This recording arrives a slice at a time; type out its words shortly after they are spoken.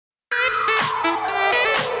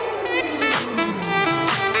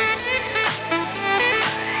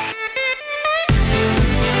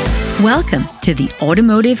Welcome to the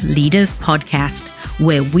Automotive Leaders Podcast,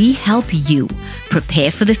 where we help you prepare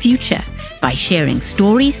for the future by sharing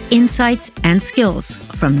stories, insights, and skills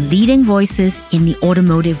from leading voices in the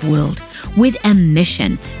automotive world with a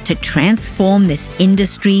mission to transform this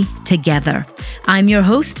industry together. I'm your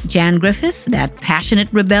host, Jan Griffiths, that passionate,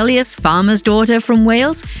 rebellious farmer's daughter from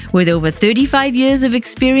Wales with over 35 years of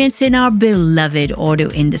experience in our beloved auto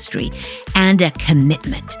industry and a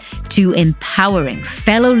commitment to empowering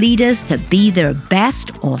fellow leaders to be their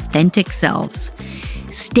best authentic selves.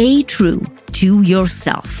 Stay true to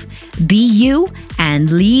yourself. Be you and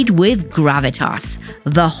lead with Gravitas,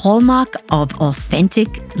 the hallmark of authentic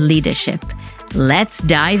leadership. Let's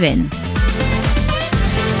dive in.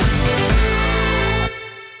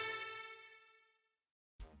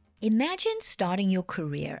 Imagine starting your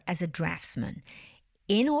career as a draftsman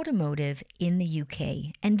in automotive in the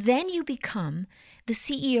UK, and then you become the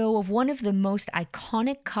CEO of one of the most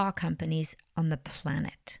iconic car companies on the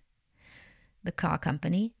planet. The car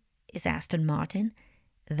company is Aston Martin.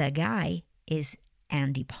 The guy is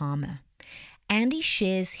Andy Palmer. Andy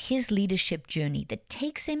shares his leadership journey that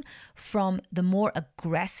takes him from the more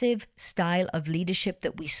aggressive style of leadership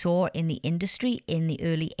that we saw in the industry in the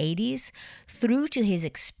early 80s through to his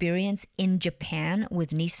experience in Japan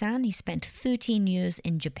with Nissan. He spent 13 years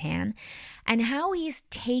in Japan, and how he's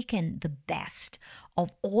taken the best of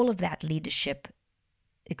all of that leadership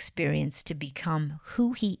experience to become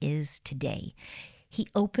who he is today. He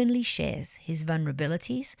openly shares his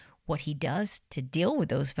vulnerabilities, what he does to deal with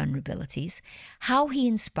those vulnerabilities, how he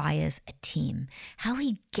inspires a team, how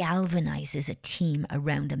he galvanizes a team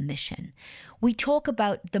around a mission. We talk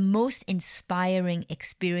about the most inspiring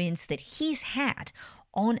experience that he's had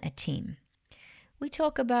on a team. We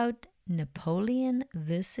talk about Napoleon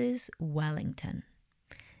versus Wellington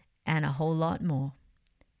and a whole lot more.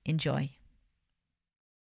 Enjoy.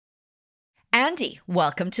 Andy,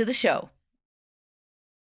 welcome to the show.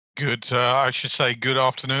 I should say good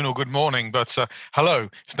afternoon or good morning, but hello,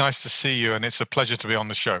 it's nice to see you and it's a pleasure to be on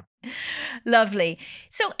the show. Lovely.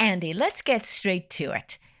 So Andy, let's get straight to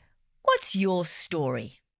it. What's your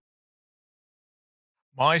story?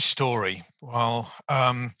 My story, well,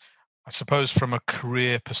 I suppose from a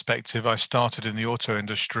career perspective, I started in the auto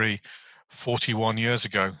industry 41 years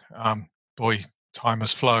ago. Boy, time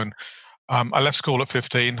has flown. I left school at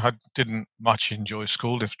 15. I didn't much enjoy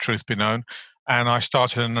school, if truth be known. And I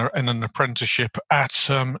started in an apprenticeship at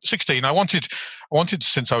 16. I wanted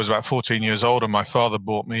since I was about 14 years old, and my father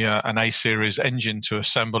bought me an A-series engine to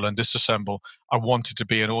assemble and disassemble. I wanted to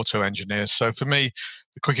be an auto engineer. So for me,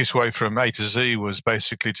 the quickest way from A to Z was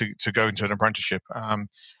basically to go into an apprenticeship.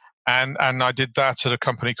 And I did that at a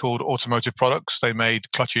company called Automotive Products. They made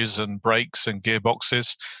clutches and brakes and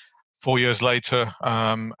gearboxes. 4 years later,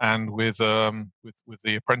 and with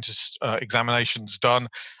the apprentice examinations done,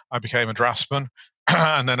 I became a draftsman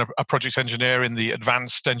and then a project engineer in the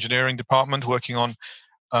advanced engineering department, working on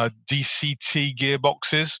DCT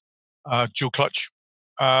gearboxes, dual clutch.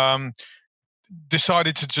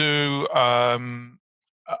 Decided to do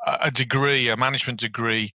a degree, a management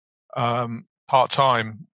degree,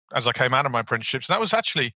 part-time as I came out of my apprenticeships. And that was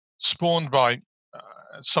actually spawned by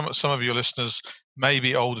some of your listeners may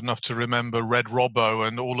be old enough to remember Red Robbo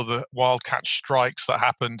and all of the wildcat strikes that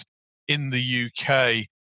happened in the UK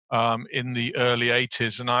in the early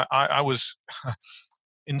 80s. And I was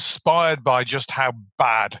inspired by just how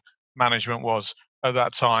bad management was at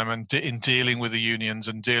that time and in dealing with the unions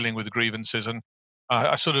and dealing with the grievances. And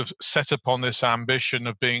I sort of set upon this ambition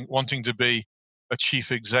of wanting to be a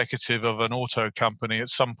chief executive of an auto company at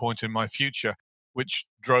some point in my future, which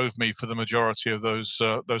drove me for the majority of those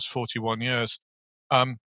 41 years.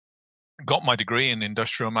 Got my degree in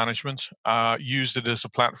industrial management, used it as a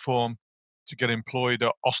platform to get employed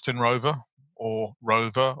at Austin Rover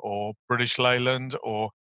or British Leyland or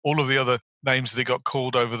all of the other names that it got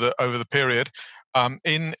called over the period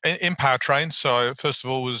in powertrain. So I first of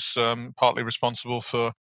all was partly responsible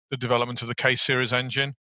for the development of the K-series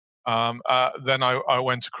engine. Then I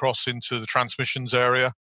went across into the transmissions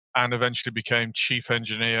area and eventually became chief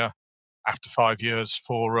engineer after 5 years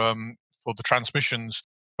for the transmissions,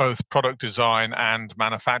 both product design and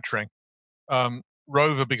manufacturing.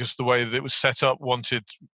 Rover, because of the way that it was set up, wanted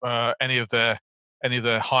any of their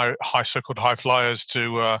high so-called high flyers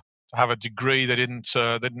to have a degree. They didn't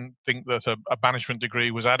think that a management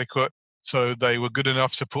degree was adequate, so they were good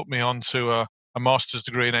enough to put me onto a master's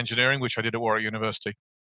degree in engineering, which I did at Warwick University.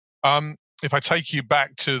 If I take you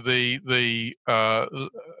back to the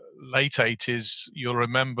late 80s, you'll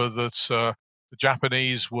remember that the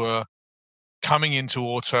Japanese were coming into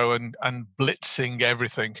auto and blitzing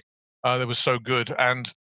everything. They were so good.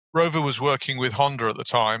 And Rover was working with Honda at the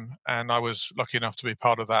time, and I was lucky enough to be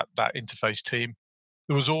part of that interface team.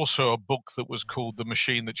 There was also a book that was called The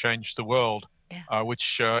Machine That Changed the World, Yeah.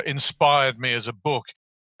 which inspired me as a book.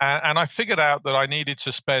 And I figured out that I needed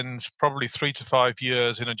to spend probably 3 to 5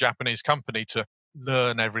 years in a Japanese company to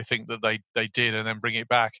learn everything that they did and then bring it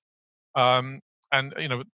back. Um, and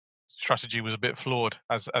strategy was a bit flawed,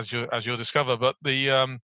 as you'll discover. But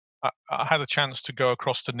I had a chance to go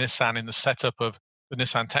across to Nissan in the setup of the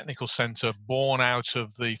Nissan Technical Centre, born out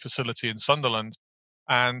of the facility in Sunderland,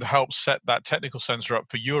 and help set that technical center up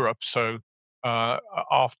for Europe. So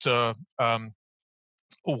after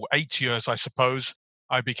 8 years, I suppose,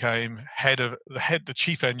 I became the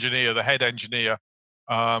chief engineer, the head engineer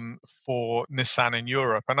for Nissan in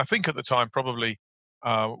Europe, and I think at the time probably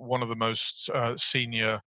one of the most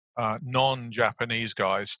senior non-Japanese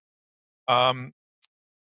guys. Um,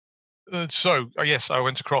 yes, I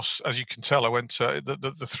went across. As you can tell, I went the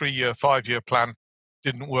 3-year, 5-year plan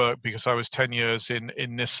didn't work because I was 10 years in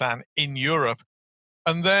Nissan in Europe,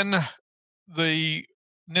 and then the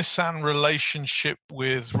Nissan relationship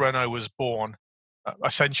with Renault was born,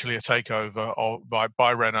 essentially a takeover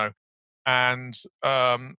by Renault, and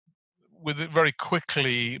with it very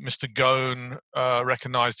quickly, Mr. Ghosn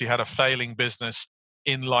recognised he had a failing business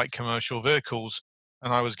in light commercial vehicles,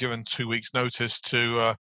 and I was given 2 weeks' notice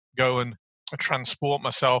to go and transport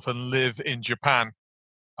myself and live in Japan,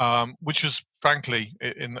 which was frankly,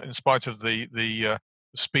 in spite of the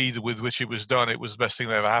speed with which it was done, it was the best thing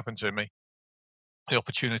that ever happened to me. The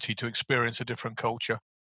opportunity to experience a different culture.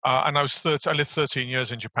 And I lived 13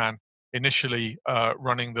 years in Japan, initially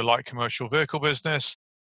running the light commercial vehicle business,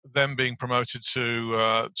 then being promoted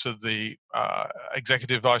to the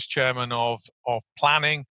executive vice chairman of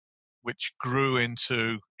planning, which grew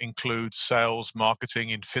into include sales, marketing,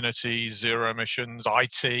 Infinity, zero emissions,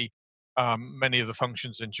 IT, many of the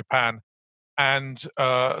functions in Japan. And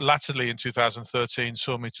latterly in 2013,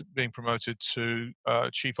 saw me being promoted to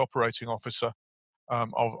chief operating officer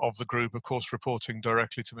of the group, of course, reporting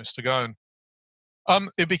directly to Mr. Ghosn.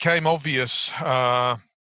 It became obvious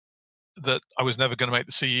that I was never going to make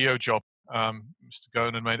the CEO job. Mr.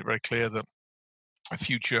 Ghosn had made it very clear that a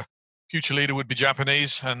future leader would be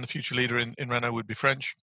Japanese and the future leader in Renault would be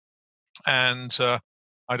French. And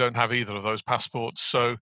I don't have either of those passports.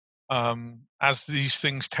 So as these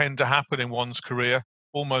things tend to happen in one's career,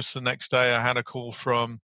 almost the next day I had a call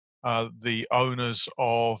from the owners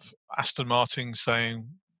of Aston Martin saying,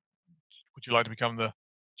 would you like to become the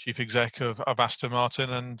chief exec of Aston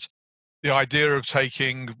Martin? And the idea of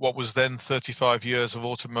taking what was then 35 years of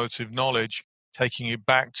automotive knowledge, taking it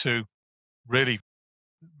back to really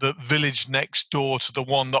the village next door to the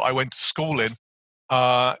one that I went to school in,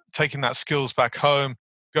 taking that skills back home,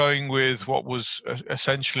 going with what was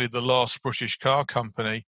essentially the last British car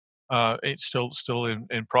company. It's still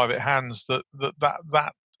in private hands.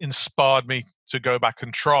 That inspired me to go back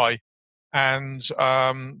and try. And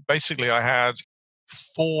basically, I had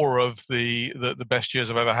four of the best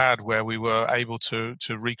years I've ever had, where we were able to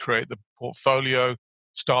recreate the portfolio,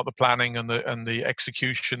 start the planning and the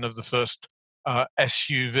execution of the first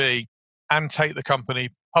SUV, and take the company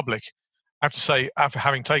public. I have to say, after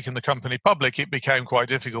having taken the company public, it became quite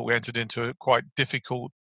difficult. We entered into a quite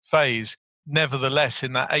difficult phase. Nevertheless,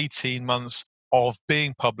 in that 18 months of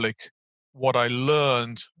being public, what I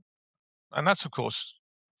learned, and that's of course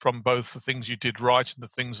from both the things you did right and the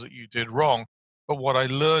things that you did wrong, but what I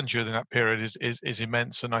learned during that period is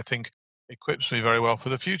immense, and I think equips me very well for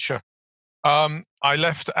the future. I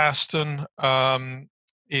left Aston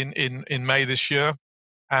in May this year,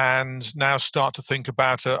 and now start to think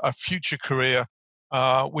about a future career,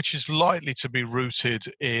 which is likely to be rooted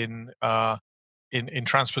in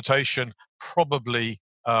transportation, probably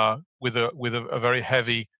with a very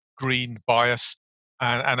heavy green bias.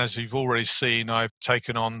 And as you've already seen, I've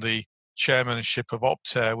taken on the chairmanship of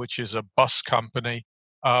Optare, which is a bus company,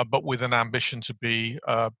 but with an ambition to be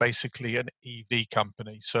basically an EV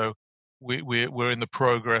company. So we're in the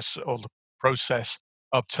progress or the process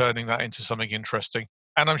of turning that into something interesting.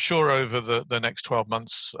 And I'm sure over the next 12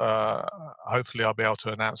 months, hopefully I'll be able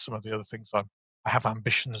to announce some of the other things I have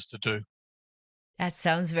ambitions to do. That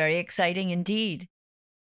sounds very exciting indeed.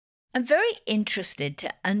 I'm very interested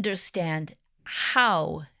to understand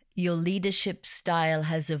how your leadership style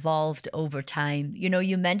has evolved over time. You know,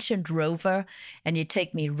 you mentioned Rover, and you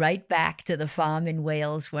take me right back to the farm in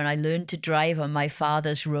Wales when I learned to drive on my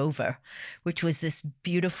father's Rover, which was this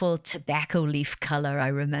beautiful tobacco leaf color, I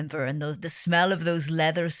remember, and the smell of those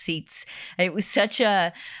leather seats. It was such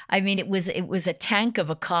a, I mean, it was a tank of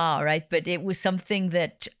a car, right? But it was something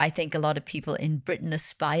that I think a lot of people in Britain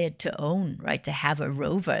aspired to own, right? To have a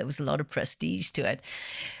Rover. It was a lot of prestige to it.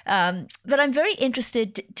 But I'm very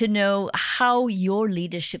interested to know how your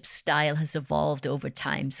leadership style has evolved over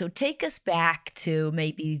time. So take us back to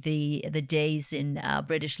maybe the days in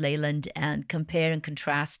British Leyland and compare and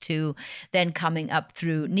contrast to then coming up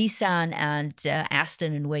through Nissan and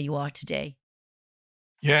Aston and where you are today.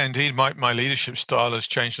 Yeah, indeed, my leadership style has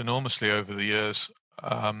changed enormously over the years.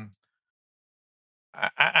 Um,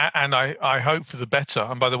 and I hope for the better.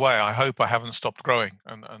 And by the way, I hope I haven't stopped growing,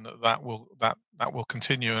 and that will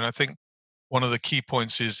continue. And I think one of the key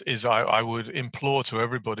points is I would implore to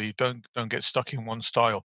everybody, don't get stuck in one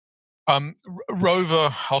style.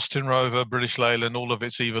 Rover, Austin Rover, British Leyland, all of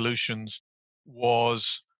its evolutions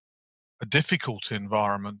was a difficult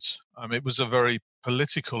environment. It was a very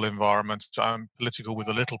political environment. Political with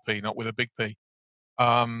a little p, not with a big P.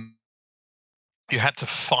 Um, you had to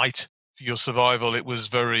fight for your survival. It was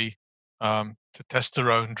very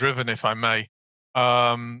testosterone driven, if I may,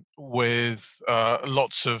 with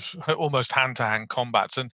lots of almost hand to hand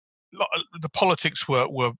combats, and the politics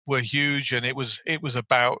were huge, and it was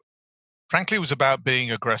about, frankly, it was about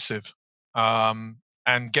being aggressive,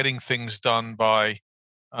 and getting things done by.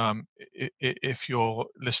 If your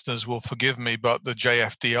listeners will forgive me, but the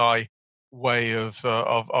JFDI way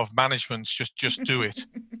of management, just do it.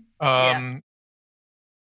 Yeah. Um,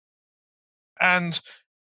 and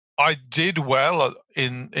I did well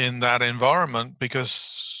in that environment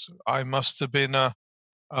because I must have been a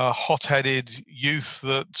hot-headed youth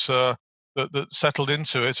that settled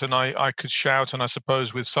into it, and I could shout, and I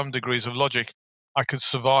suppose with some degrees of logic, I could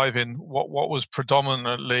survive in what was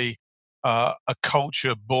predominantly a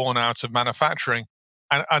culture born out of manufacturing,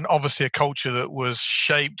 and obviously a culture that was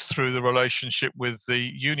shaped through the relationship with the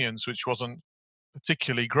unions, which wasn't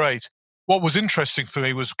particularly great. What was interesting for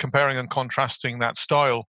me was comparing and contrasting that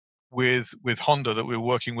style with Honda that we were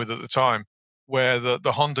working with at the time, where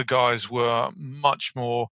the Honda guys were much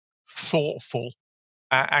more thoughtful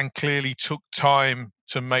and clearly took time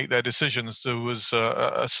to make their decisions. There was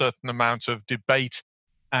a certain amount of debate,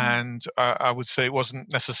 and I would say it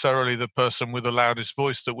wasn't necessarily the person with the loudest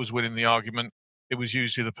voice that was winning the argument. It was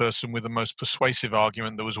usually the person with the most persuasive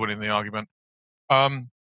argument that was winning the argument. Um,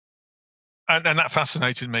 and that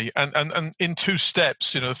fascinated me. And in two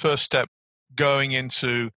steps, the first step, going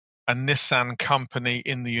into a Nissan company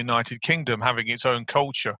in the United Kingdom, having its own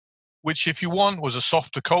culture, which, if you want, was a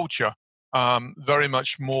softer culture, very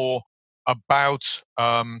much more about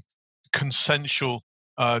consensual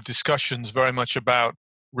discussions, very much about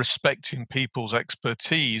respecting people's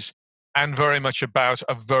expertise, and very much about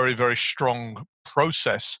a very, very strong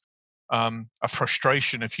process, a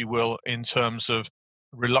frustration, if you will, in terms of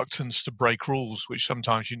reluctance to break rules, which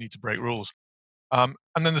sometimes you need to break rules. And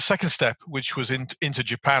then the second step, which was into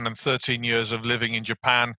Japan, and 13 years of living in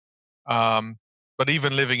Japan, um, but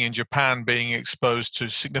even living in Japan, being exposed to a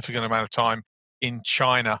significant amount of time in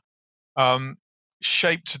China, um,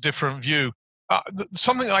 shaped a different view.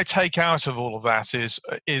 Something I take out of all of that is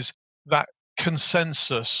that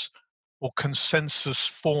consensus, or consensus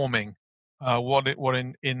forming, what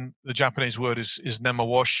in the Japanese word is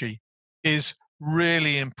nemawashi, is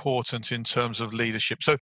really important in terms of leadership.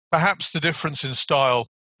 So perhaps the difference in style,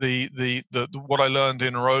 what I learned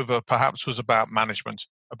in Rover perhaps was about management,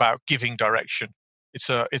 about giving direction. It's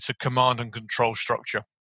a command and control structure.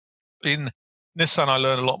 In Nissan, I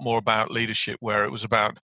learned a lot more about leadership, where it was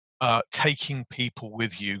about taking people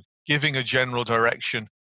with you, giving a general direction,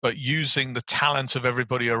 but using the talent of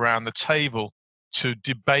everybody around the table to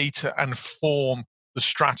debate and form the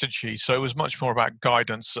strategy. So it was much more about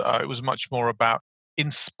guidance. It was much more about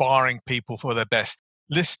inspiring people for their best,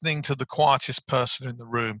 listening to the quietest person in the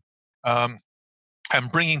room, um, and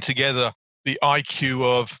bringing together the IQ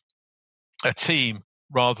of a team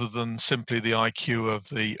rather than simply the IQ of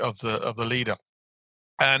the leader.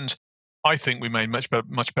 And I think we made much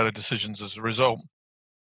better decisions as a result.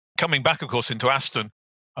 Coming back, of course, into Aston,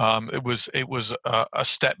 it was a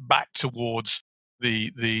step back towards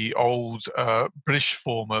the old British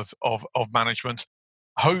form of management.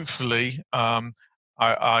 Hopefully, I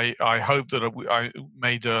hope that I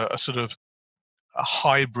made a sort of a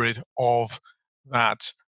hybrid of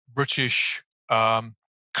that British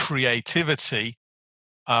creativity,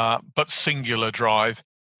 but singular drive,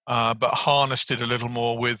 but harnessed it a little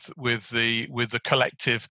more with the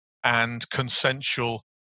collective and consensual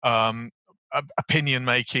opinion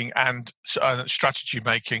making and strategy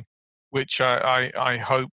making, which I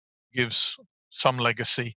hope gives some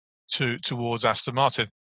legacy towards Aston Martin.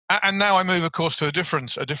 And now I move, of course, to a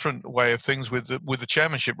different way of things with the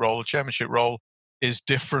chairmanship role. The chairmanship role is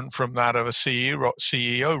different from that of a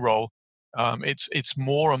CEO role. It's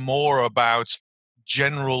more and more about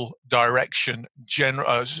general direction,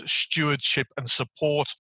 stewardship, and support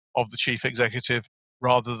of the chief executive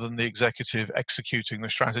rather than the executive executing the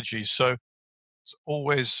strategies. So it's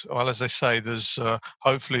always, well, as they say, there's uh,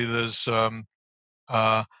 hopefully there's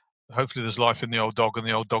life in the old dog, and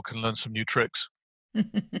the old dog can learn some new tricks.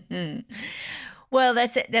 Well,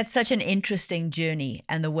 that's such an interesting journey,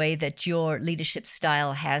 and the way that your leadership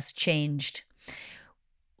style has changed.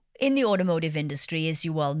 In the automotive industry, as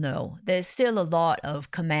you well know, there's still a lot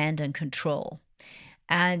of command and control.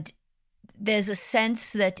 And there's a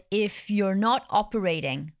sense that if you're not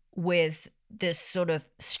operating with this sort of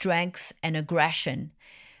strength and aggression,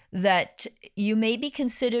 that you may be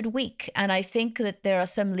considered weak. And I think that there are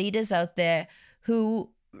some leaders out there who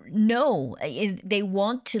know they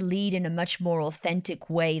want to lead in a much more authentic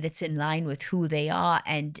way that's in line with who they are,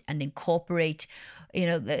 and incorporate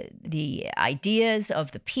the ideas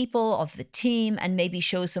of the people, of the team, and maybe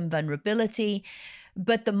show some vulnerability.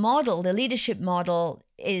 But the leadership model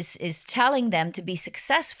is telling them to be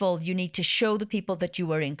successful, you need to show the people that you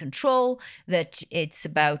are in control, that it's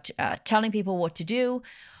about telling people what to do.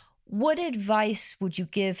 What advice would you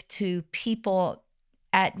give to people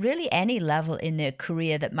at really any level in their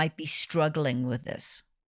career that might be struggling with this?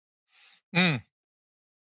 Mm.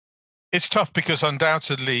 It's tough because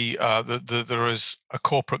undoubtedly there is a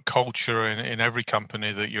corporate culture in every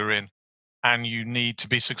company that you're in, and you need to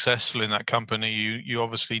be successful in that company. You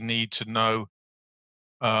obviously need to know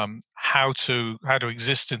how to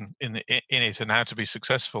exist in it and how to be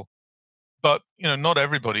successful. But not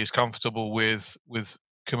everybody is comfortable with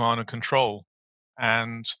command and control.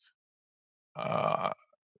 And uh,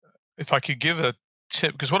 if I could give a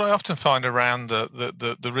tip, because what I often find around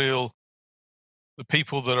the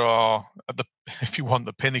people that are at the if you want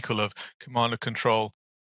the pinnacle of command and control,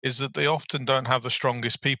 is that they often don't have the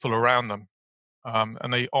strongest people around them,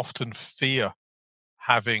 and they often fear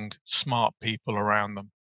having smart people around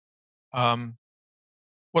them. Um,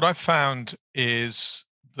 what I've found is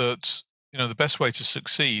that the best way to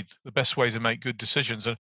succeed, the best way to make good decisions,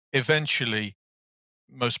 and eventually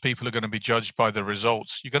most people are going to be judged by the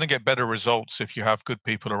results. You're going to get better results if you have good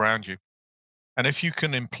people around you. And if you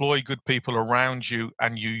can employ good people around you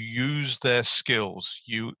and you use their skills,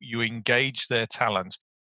 you engage their talent,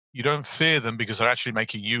 you don't fear them because they're actually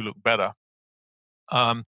making you look better.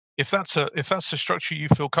 Um, if that's a structure you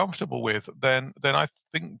feel comfortable with, then I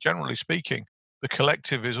think generally speaking, the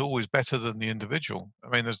collective is always better than the individual. I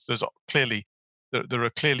mean, there are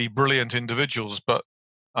clearly brilliant individuals, but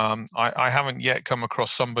I haven't yet come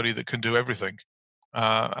across somebody that can do everything.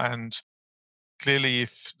 And clearly,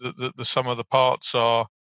 if the sum of the parts are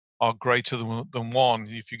greater than one,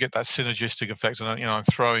 if you get that synergistic effect, and I'm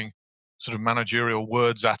throwing sort of managerial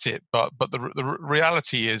words at it, but the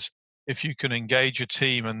reality is, if you can engage a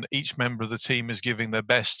team and each member of the team is giving their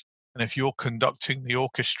best, and if you're conducting the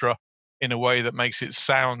orchestra in a way that makes it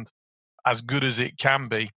sound as good as it can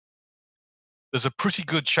be, there's a pretty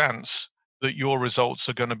good chance that your results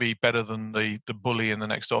are going to be better than the bully in the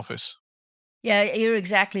next office. Yeah, you're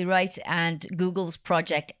exactly right. And Google's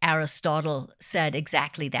Project Aristotle said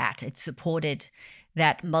exactly that. It supported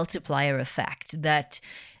that multiplier effect, that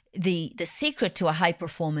the secret to a high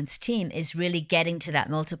performance team is really getting to that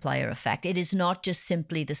multiplier effect. It is not just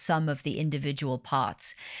simply the sum of the individual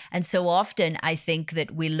parts. And so often I think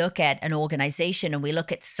that we look at an organization and we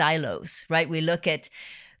look at silos, right? We look at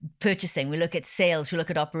purchasing, we look at sales, we look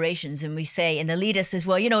at operations, and we say, and the leader says,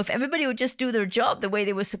 well, if everybody would just do their job the way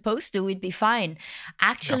they were supposed to, we'd be fine. Yeah.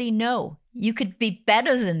 Actually, no, you could be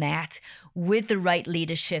better than that with the right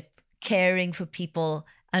leadership, caring for people,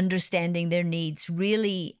 understanding their needs,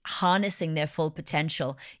 really harnessing their full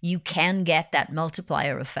potential. You can get that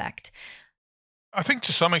multiplier effect. I think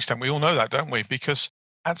to some extent we all know that, don't we? Because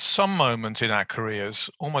at some moment in our careers,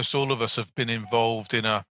 almost all of us have been involved in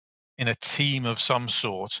a team of some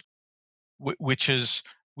sort, which is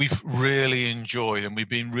we've really enjoyed and we've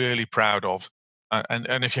been really proud of.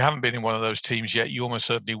 And if you haven't been in one of those teams yet, you almost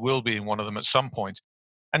certainly will be in one of them at some point.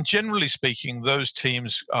 And generally speaking, those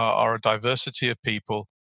teams are a diversity of people,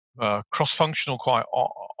 cross-functional quite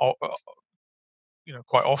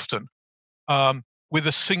often, um, with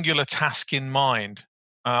a singular task in mind.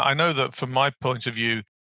 I know that from my point of view,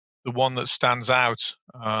 the one that stands out,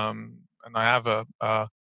 and I have a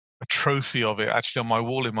trophy of it actually on my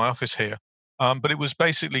wall in my office here. But it was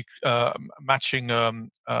basically matching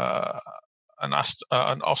an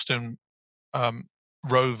Austin um,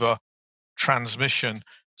 Rover transmission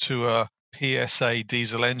to a PSA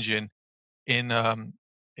diesel engine in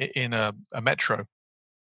in a metro,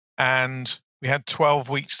 and we had 12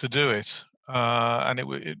 weeks to do it. And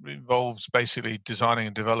it involves basically designing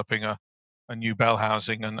and developing a new bell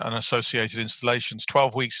housing and associated installations.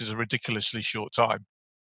 12 weeks is a ridiculously short time,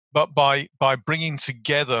 but by bringing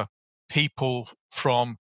together people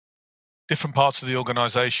from different parts of the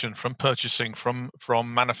organization, from purchasing, from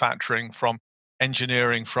manufacturing, from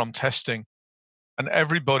engineering, from testing, and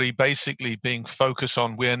everybody basically being focused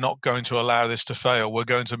on, we're not going to allow this to fail, we're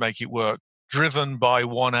going to make it work, driven by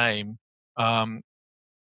one aim. um,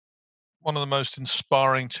 One of the most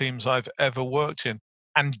inspiring teams I've ever worked in,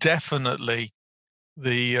 and definitely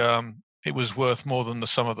it was worth more than the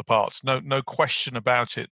sum of the parts. No question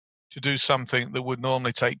about it. To do something that would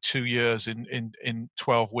normally take 2 years in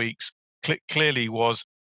 12 weeks clearly was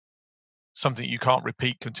something you can't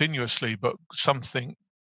repeat continuously, but something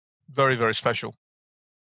very, very special.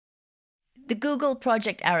 The Google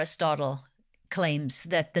Project Aristotle claims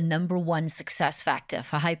that the number one success factor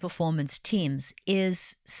for high performance teams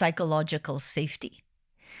is psychological safety.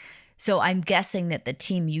 So I'm guessing that the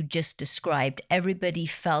team you just described, everybody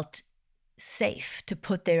felt safe to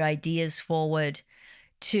put their ideas forward,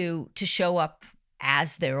 to show up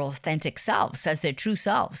as their authentic selves, as their true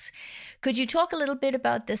selves. Could you talk a little bit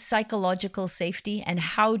about this psychological safety and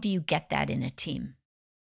how do you get that in a team?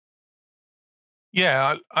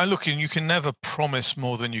 Yeah, I look in. You can never promise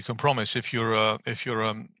more than you can promise. If you're a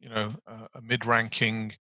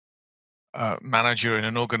mid-ranking manager in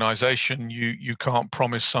an organization, you can't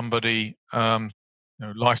promise somebody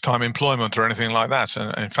lifetime employment or anything like that.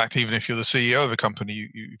 And in fact, even if you're the CEO of a company,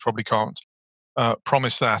 you probably can't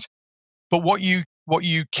promise that. But what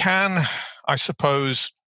you can, I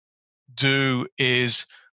suppose, do is,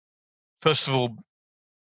 first of all,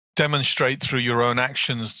 demonstrate through your own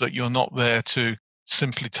actions that you're not there to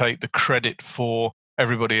simply take the credit for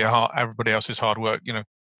everybody else's hard work.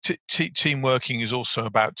 Team working is also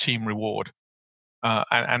about team reward,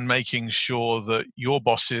 and making sure that your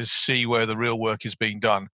bosses see where the real work is being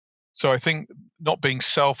done. So I think not being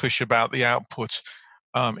selfish about the output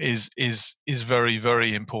is very,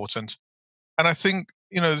 very important. And I think,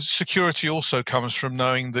 security also comes from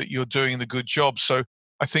knowing that you're doing the good job. So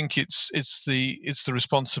I think it's the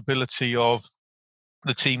responsibility of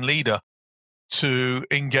the team leader to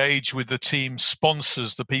engage with the team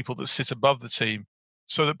sponsors, the people that sit above the team,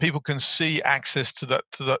 so that people can see access to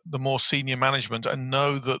the more senior management and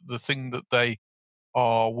know that the thing that they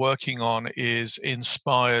are working on is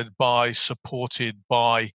inspired by, supported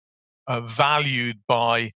by, valued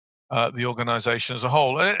by the organization as a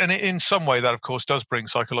whole. And in some way, that, of course, does bring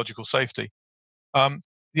psychological safety. Um,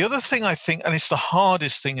 the other thing I think, and it's the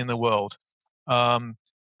hardest thing in the world, and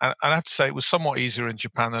I have to say it was somewhat easier in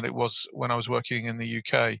Japan than it was when I was working in the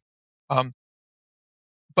UK, um,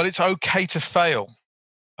 but it's okay to fail.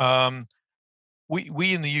 Um,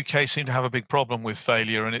 we in the UK seem to have a big problem with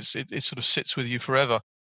failure, and it sort of sits with you forever.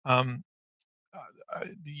 Um,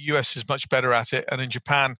 the US is much better at it, and in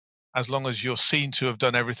Japan, as long as you're seen to have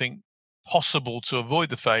done everything possible to avoid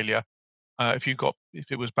the failure, if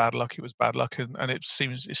it was bad luck, it was bad luck, and it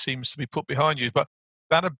seems to be put behind you. But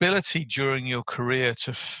that ability during your career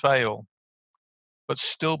to fail, but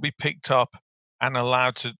still be picked up and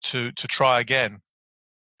allowed to try again,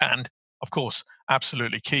 and of course,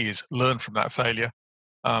 absolutely key is learn from that failure.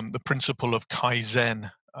 The principle of kaizen,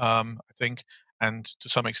 I think, and to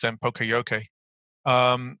some extent poka-yoke.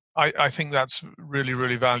 I think that's really,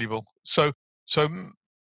 really valuable. So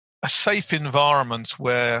a safe environment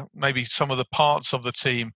where maybe some of the parts of the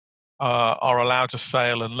team are allowed to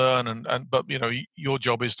fail and learn, but your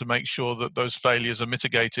job is to make sure that those failures are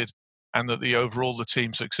mitigated and that the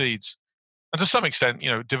team succeeds. And to some extent,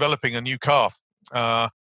 developing a new car, uh,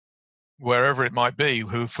 wherever it might be,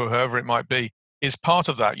 for whoever it might be, is part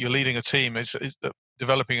of that. You're leading a team. Is that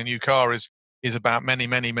developing a new car is about many,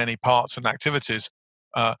 many, many parts and activities.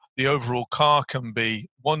 The overall car can be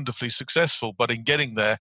wonderfully successful, but in getting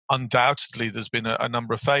there, undoubtedly, there's been a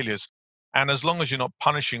number of failures. And as long as you're not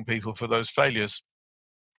punishing people for those failures,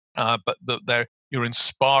 but that you're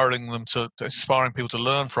inspiring people to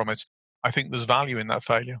learn from it, I think there's value in that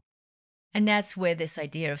failure. And that's where this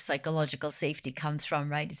idea of psychological safety comes from,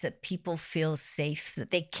 right? Is that people feel safe, that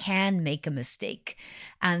they can make a mistake,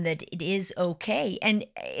 and that it is okay. And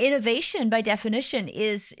innovation, by definition,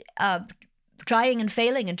 is trying and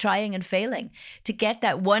failing and trying and failing to get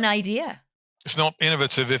that one idea. It's not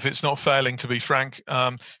innovative if it's not failing, to be frank,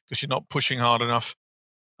 because you're not pushing hard enough.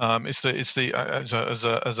 It's the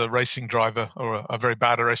as a racing driver, or a very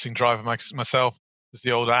bad racing driver myself. It's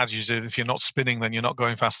the old adage: if you're not spinning, then you're not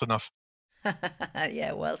going fast enough.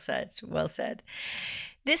 Yeah, well said. Well said.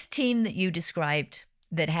 This team that you described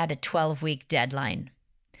that had a 12-week deadline,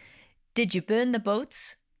 did you burn the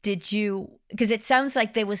boats? Did you, because it sounds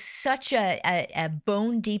like there was such a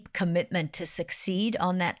bone deep commitment to succeed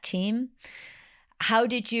on that team. How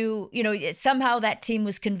did you, somehow that team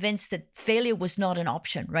was convinced that failure was not an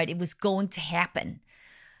option, right? It was going to happen.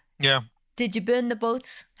 Yeah. Did you burn the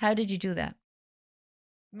boats? How did you do that?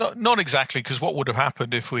 Not exactly, because what would have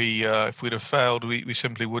happened if we'd have failed? We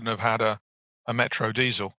simply wouldn't have had a Metro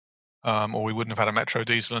diesel, or we wouldn't have had a Metro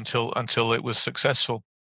diesel until it was successful.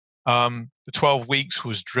 The 12 weeks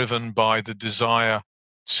was driven by the desire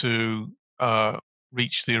to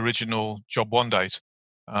reach the original job one date.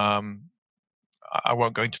 I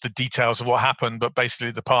won't go into the details of what happened, but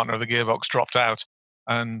basically the partner of the gearbox dropped out,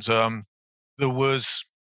 and there was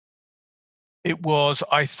it was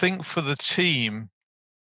I think for the team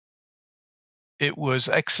it was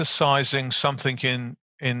exercising something in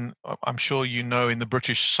I'm sure in the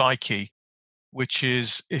British psyche, which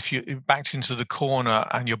is if you're backed into the corner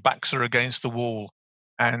and your backs are against the wall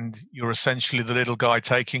and you're essentially the little guy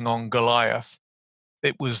taking on Goliath.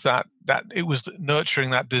 It was that it was nurturing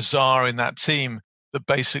that desire in that team, that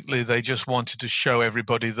basically they just wanted to show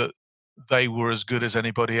everybody that they were as good as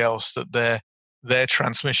anybody else, that their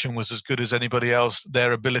transmission was as good as anybody else,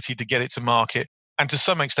 their ability to get it to market, and to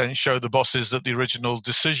some extent show the bosses that the original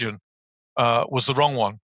decision was the wrong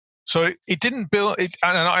one. So it didn't build it,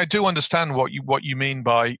 and I do understand what you mean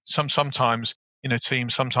by sometimes in a team.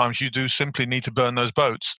 Sometimes you do simply need to burn those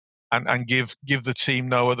boats and give the team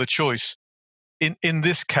no other choice. In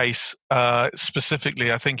this case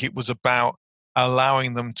specifically, I think it was about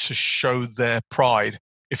allowing them to show their pride.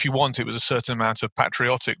 If you want, it was a certain amount of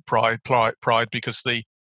patriotic pride, because the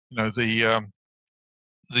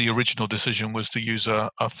original decision was to use a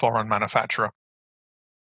foreign manufacturer.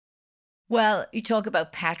 Well, you talk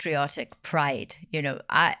about patriotic pride.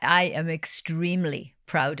 I am extremely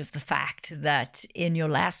proud of the fact that in your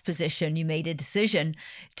last position, you made a decision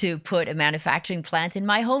to put a manufacturing plant in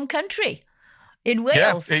my home country, in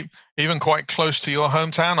Yeah, Wales. even quite close to your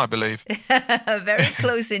hometown, I believe. Very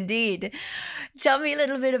close indeed. Tell me a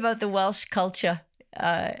little bit about the Welsh culture.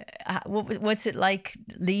 What's it like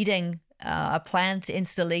leading a plant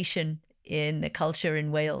installation in the culture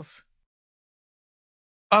in Wales?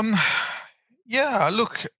 Um, yeah,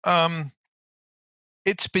 look,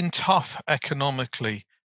 it's been tough economically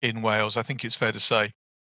in Wales. I think it's fair to say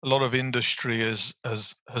a lot of industry has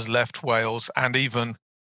left Wales, and even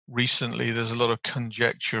recently, there's a lot of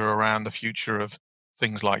conjecture around the future of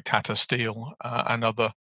things like Tata Steel and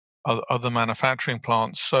other manufacturing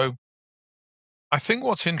plants. So I think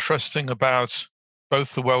what's interesting about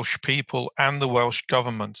both the Welsh people and the Welsh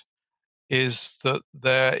government is that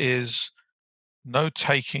there is no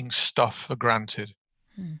taking stuff for granted.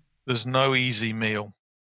 Hmm. There's no easy meal,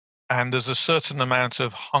 and there's a certain amount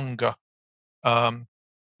of hunger, um,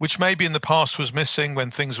 which maybe in the past was missing when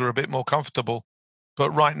things were a bit more comfortable.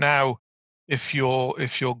 But right now, if you're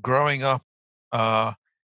growing up uh,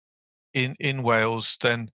 in Wales,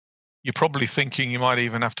 then you're probably thinking you might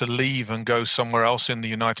even have to leave and go somewhere else in the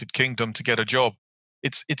United Kingdom to get a job.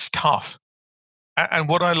 It's tough. And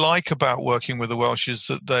what I like about working with the Welsh is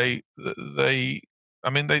that they I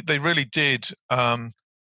mean they really did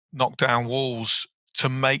knock down walls to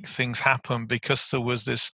make things happen, because there was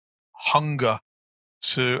this hunger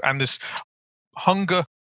this hunger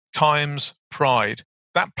times pride.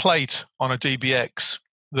 That plate on a DBX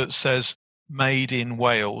that says "Made in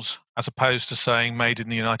Wales" as opposed to saying "Made in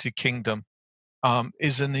the United Kingdom"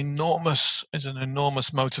 is an enormous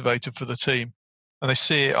motivator for the team, and they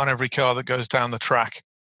see it on every car that goes down the track.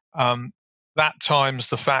 Um, that times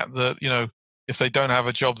the fact that if they don't have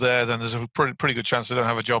a job there, then there's a pretty good chance they don't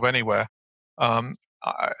have a job anywhere. Um,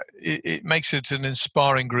 it makes it an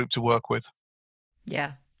inspiring group to work with.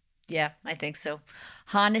 Yeah, yeah, I think so.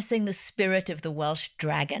 Harnessing the spirit of the Welsh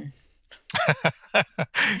dragon.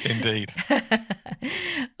 Indeed.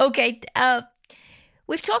 Okay,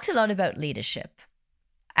 we've talked a lot about leadership.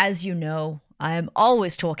 As you know, I am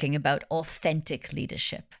always talking about authentic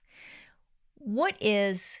leadership. What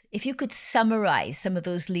is, if you could summarize some of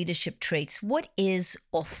those leadership traits, what is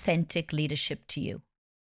authentic leadership to you?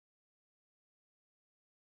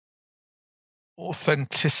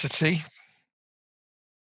 Authenticity,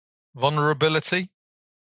 vulnerability,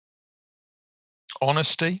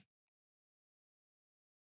 honesty,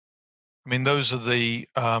 I mean, those are the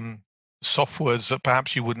soft words that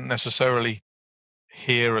perhaps you wouldn't necessarily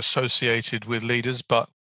hear associated with leaders, but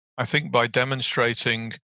I think by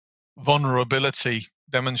demonstrating vulnerability,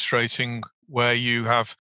 demonstrating where you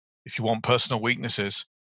have, if you want, personal weaknesses,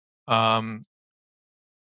 um,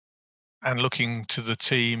 and looking to the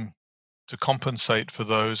team to compensate for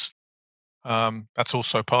those, that's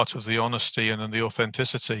also part of the honesty and the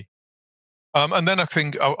authenticity. And then I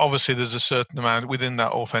think obviously there's a certain amount within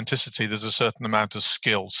that authenticity. There's a certain amount of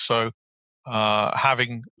skills. So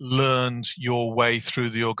having learned your way through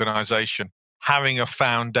the organization, having a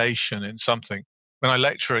foundation in something. When I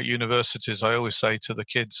lecture at universities, I always say to the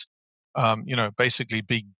kids, basically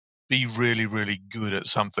be really, really good at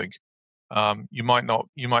something. You might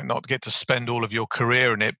not get to spend all of your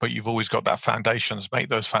career in it, but you've always got that foundations. Make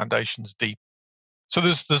those foundations deep. So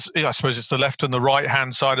I suppose it's the left and the right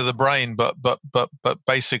hand side of the brain, but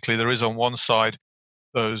basically there is on one side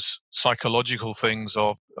those psychological things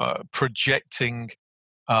of projecting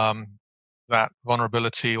um, that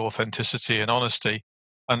vulnerability, authenticity, and honesty,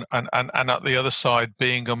 and at the other side,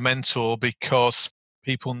 being a mentor because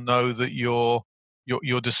people know that your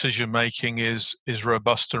decision making is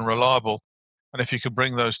robust and reliable, and if you can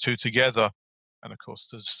bring those two together, and of course,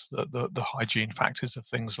 there's the hygiene factors of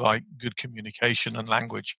things like good communication and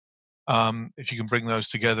language. If you can bring those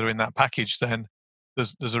together in that package, then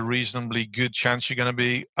there's a reasonably good chance you're going to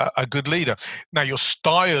be a good leader. Now, your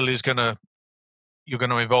style is going to you're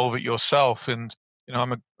going to evolve it yourself, and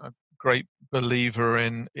I'm a great believer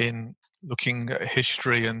in looking at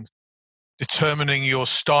history and determining your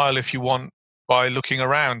style if you want by looking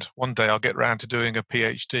around. One day I'll get around to doing a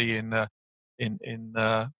PhD in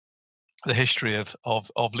the history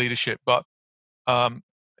of leadership, but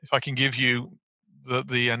if I can give you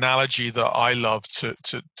the analogy that I love to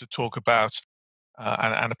talk about,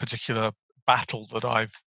 and a particular battle that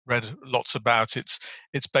I've read lots about.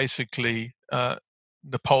 It's basically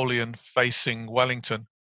Napoleon facing Wellington,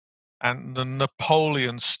 and the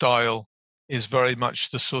Napoleon style is very much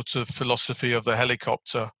the sort of philosophy of the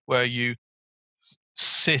helicopter, where you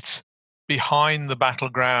sit behind the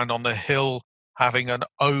battleground on the hill, having an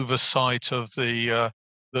oversight of the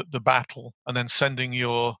battle, and then sending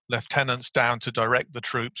your lieutenants down to direct the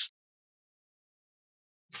troops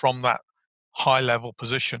from that high level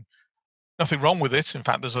position. Nothing wrong with it. In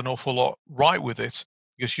fact, there's an awful lot right with it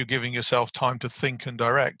because you're giving yourself time to think and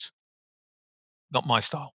direct. Not my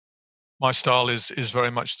style. My style is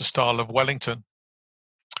very much the style of Wellington,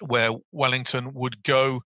 where Wellington would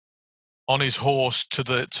go on his horse to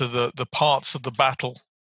the parts of the battle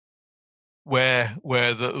where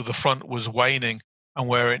the front was waning and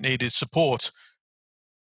where it needed support.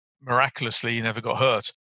 Miraculously, he never got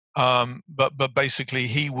hurt. But basically,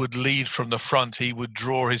 he would lead from the front. He would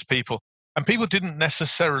draw his people, and people didn't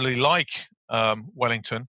necessarily like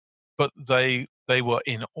Wellington, but they were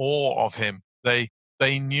in awe of him. They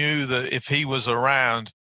knew that if he was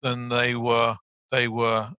around, then they were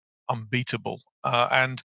unbeatable.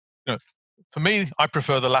 And you know, for me, I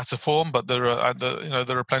prefer the latter form, but there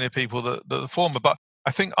are plenty of people that the former. But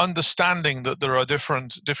I think understanding that there are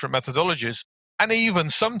different methodologies, and even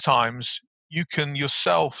sometimes you can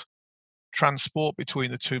yourself transport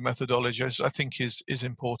between the two methodologies, I think is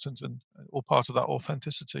important and all part of that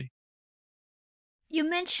authenticity. You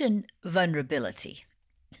mentioned vulnerability.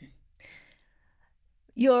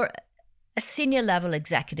 You're a senior level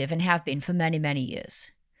executive and have been for many, many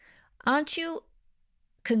years. Aren't you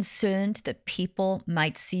concerned that people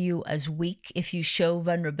might see you as weak if you show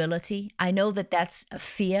vulnerability? I know that that's a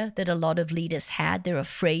fear that a lot of leaders had. They're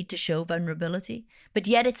afraid to show vulnerability, but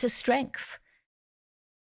yet it's a strength.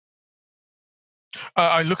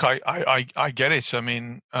 I get it. I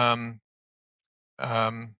mean, um,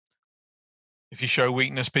 if you show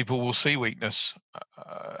weakness, people will see weakness.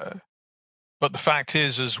 Uh, but the fact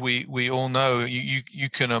is, as we all know, you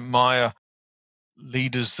can admire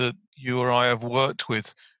leaders that you or I have worked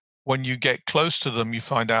with. When you get close to them, you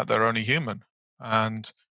find out they're only human,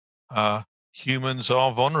 and uh, humans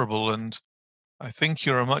are vulnerable. And I think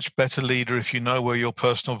you're a much better leader if you know where your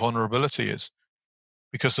personal vulnerability is,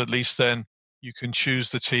 because at least then you can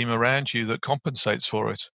choose the team around you that compensates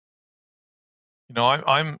for it.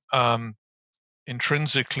 I'm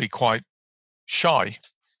intrinsically quite shy.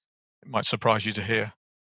 It might surprise you to hear.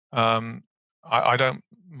 Um, I don't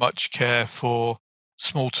much care for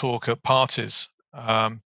small talk at parties.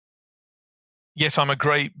 Yes, I'm a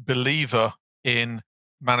great believer in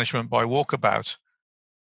management by walkabout.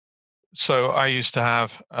 So I used to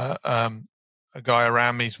have a guy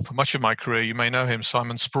around me for much of my career. You may know him,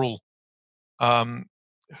 Simon Sproul, um,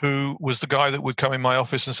 who was the guy that would come in my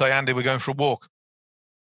office and say, "Andy, we're going for a walk."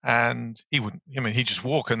 and he wouldn't. I mean, he'd just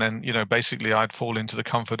walk, and then basically I'd fall into the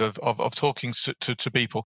comfort of talking to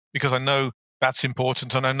people, because I know that's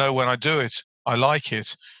important, and I know when I do it, I like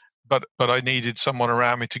it, but I needed someone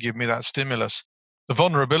around me to give me that stimulus. The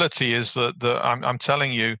vulnerability is that I'm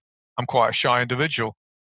telling you, I'm quite a shy individual.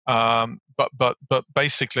 But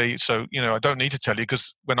basically, so I don't need to tell you,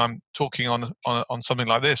 because when I'm talking on something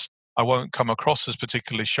like this, I won't come across as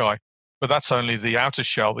particularly shy. But that's only the outer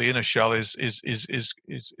shell. The inner shell is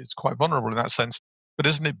quite vulnerable in that sense. But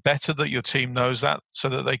isn't it better that your team knows that, so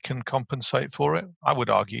that they can compensate for it? I would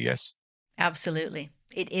argue yes. Absolutely.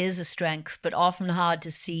 It is a strength, but often hard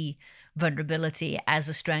to see vulnerability as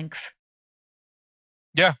a strength.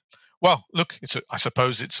 Yeah. Well, look, I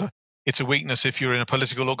suppose it's a weakness if you're in a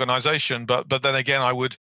political organization, but then again, I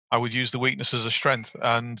would use the weakness as a strength,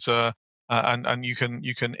 and you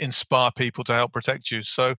can inspire people to help protect you.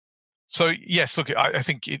 So yes, look, I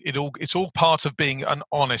think it's all part of being an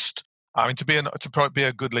honest. I mean, be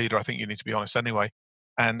a good leader, I think you need to be honest anyway,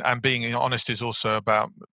 and being honest is also about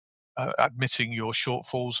admitting your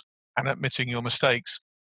shortfalls and admitting your mistakes.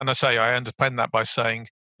 And I underpin that by saying,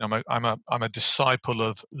 I'm a disciple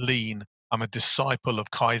of lean. I'm a disciple of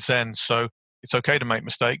Kaizen. So it's okay to make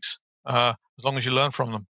mistakes, as long as you learn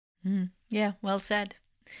from them. Yeah, well said.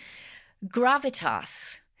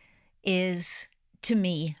 Gravitas is, to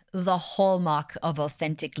me, the hallmark of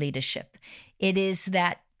authentic leadership. It is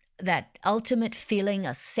that ultimate feeling,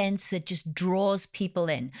 a sense that just draws people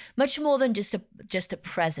in, much more than just a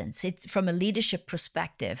presence. It's from a leadership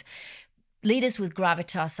perspective. Leaders with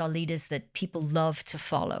gravitas are leaders that people love to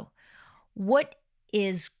follow. What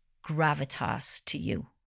is gravitas to you?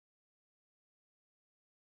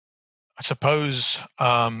 I suppose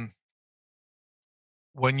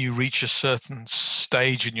when you reach a certain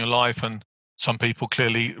stage in your life, and some people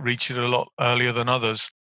clearly reach it a lot earlier than others,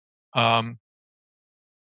 um,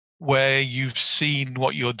 where you've seen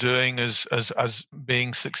what you're doing as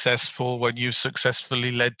being successful, when you've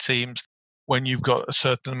successfully led teams, when you've got a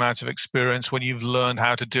certain amount of experience, when you've learned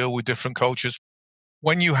how to deal with different cultures,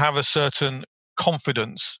 when you have a certain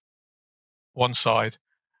confidence, one side,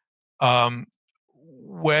 um,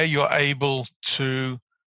 where you're able to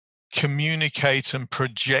communicate and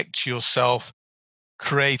project yourself,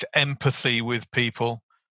 create empathy with people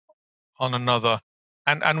on another,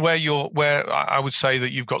 and where I would say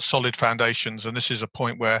that you've got solid foundations. And this is a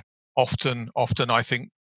point where often I think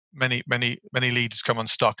many leaders come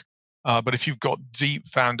unstuck. But if you've got deep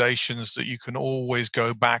foundations that you can always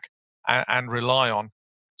go back and rely on,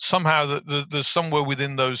 somehow there's somewhere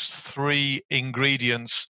within those three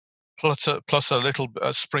ingredients, plus a little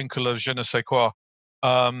sprinkle of je ne sais quoi.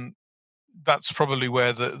 Um, that's probably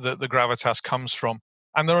where the gravitas comes from.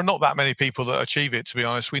 And there are not that many people that achieve it, to be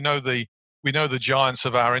honest. We know the giants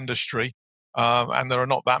of our industry, and there are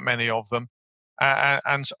not that many of them.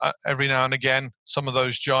 And every now and again, some of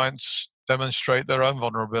those giants demonstrate their own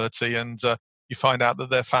vulnerability, and you find out that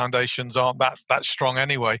their foundations aren't that strong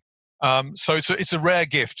anyway. So it's a rare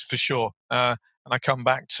gift for sure. And I come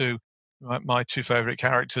back to my two favorite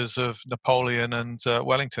characters of Napoleon and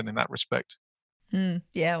Wellington in that respect.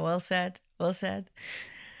 Yeah, well said. Well said.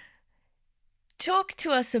 Talk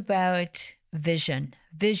to us about vision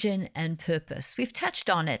and purpose. We've touched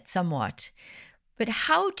on it somewhat, but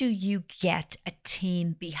how do you get a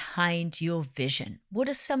team behind your vision? What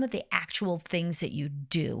are some of the actual things that you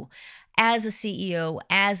do as a CEO,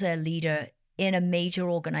 as a leader in a major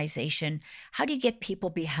organization? How do you get people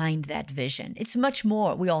behind that vision? It's much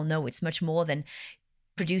more, we all know it's much more than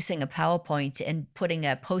producing a PowerPoint and putting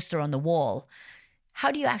a poster on the wall. How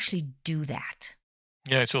do you actually do that?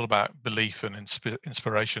 Yeah, it's all about belief and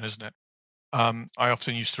inspiration, isn't it? I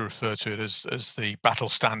often used to refer to it as the battle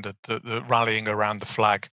standard, the rallying around the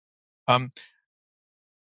flag. Um,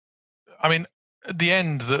 I mean, at the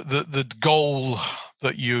end, the goal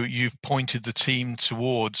that you've pointed the team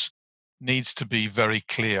towards needs to be very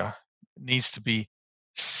clear, needs to be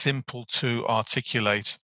simple to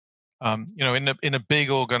articulate. In a big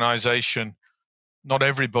organization, not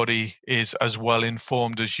everybody is as well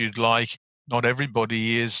informed as you'd like. Not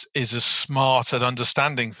everybody is as smart at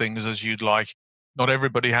understanding things as you'd like. Not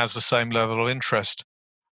everybody has the same level of interest,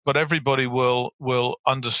 but everybody will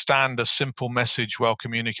understand a simple message well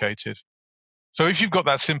communicated. So if you've got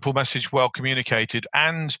that simple message well communicated,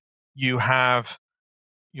 and you have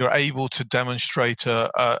you're able to demonstrate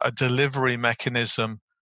a delivery mechanism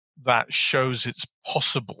that shows it's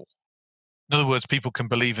possible. In other words, people can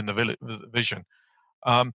believe in the vision.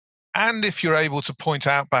 Um, and if you're able to point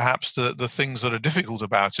out perhaps the things that are difficult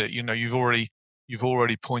about it, you've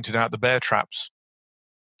already pointed out the bear traps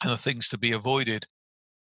and the things to be avoided.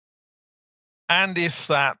 and if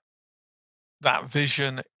that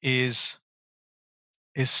vision is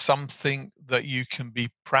something that you can be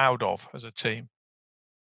proud of as a team.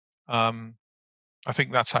 Um, I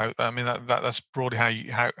think that's how. I mean, that's broadly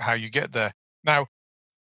how you get there. Now,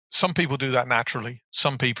 some people do that naturally.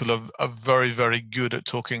 Some people are very very good at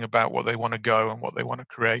talking about what they want to go and what they want to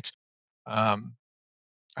create. Um,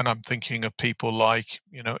 and I'm thinking of people like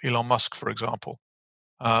Elon Musk, for example.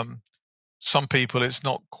 Um, some people it's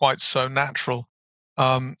not quite so natural.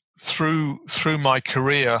 Through my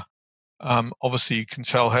career, obviously you can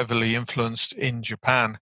tell heavily influenced in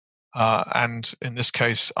Japan. And in this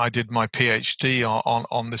case, I did my PhD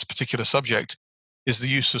on this particular subject, is the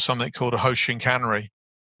use of something called a Hoshinkanri,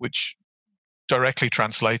 which directly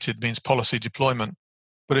translated means policy deployment.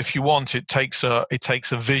 But if you want, it takes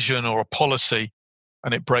a vision or a policy,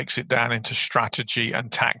 and it breaks it down into strategy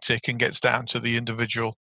and tactic, and gets down to the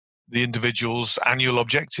individual's annual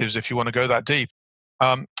objectives, if you want to go that deep.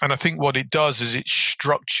 And I think what it does is it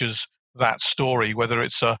structures that story, whether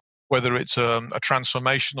it's a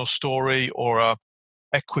transformational story or a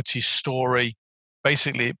equity story.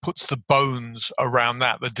 Basically, it puts the bones around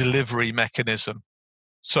that, the delivery mechanism.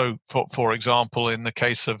 So, for example, in the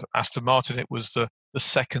case of Aston Martin, it was the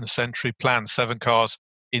second century plan, 7 cars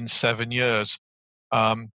in 7 years.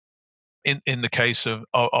 Um, in the case of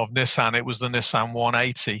Nissan, it was the Nissan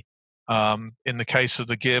 180. In the case of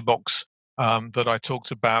the gearbox that I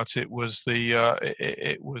talked about, it was the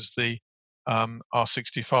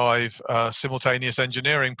R65 simultaneous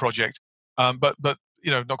engineering project. But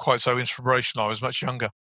not quite so inspirational. I was much younger.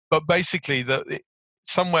 But basically,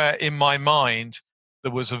 somewhere in my mind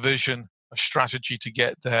there was a vision, a strategy to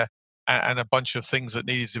get there, and a bunch of things that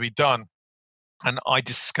needed to be done. And I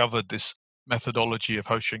discovered this methodology of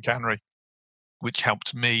Hoshinkanri, which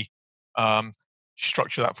helped me um,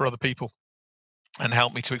 structure that for other people and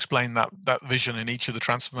helped me to explain that vision in each of the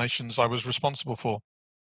transformations I was responsible for.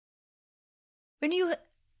 When you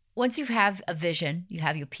once you have a vision, you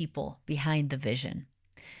have your people behind the vision.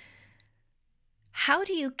 How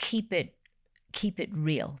do you keep it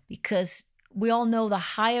real? Because we all know the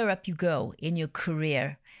higher up you go in your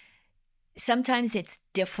career, sometimes it's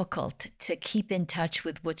difficult to keep in touch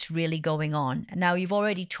with what's really going on. Now, you've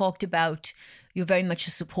already talked about you're very much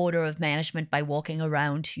a supporter of management by walking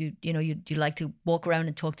around. You like to walk around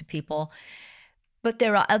and talk to people. But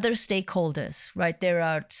there are other stakeholders, right? There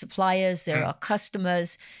are suppliers, there are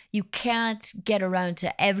customers. You can't get around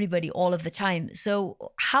to everybody all of the time.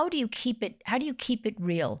 So how do you keep it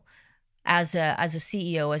real as a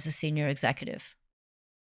CEO, as a senior executive?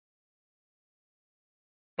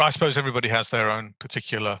 I suppose everybody has their own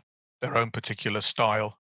particular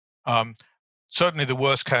style. Um, Certainly, the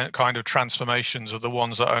worst kind of transformations are the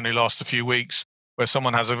ones that only last a few weeks, where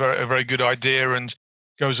someone has a very good idea and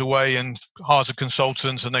goes away and hires a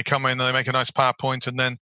consultant, and they come in and they make a nice PowerPoint, and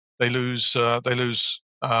then they lose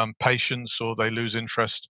patience, or they lose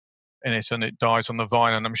interest in it, and it dies on the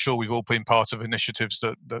vine. And I'm sure we've all been part of initiatives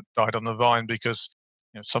that died on the vine, because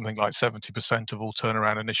something like 70% of all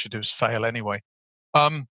turnaround initiatives fail anyway.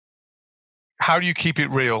 Um, how do you keep it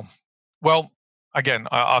real? Well, again,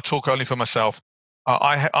 I'll talk only for myself.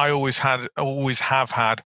 I always have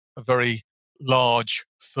had a very large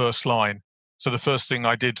first line. So the first thing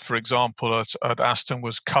I did, for example, at Aston,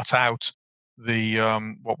 was cut out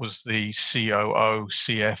what was the COO,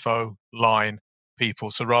 CFO line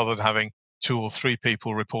people. So rather than having 2 or 3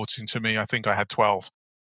 people reporting to me, I think I had 12.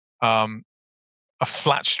 Um, a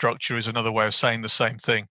flat structure is another way of saying the same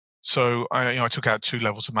thing. So I took out 2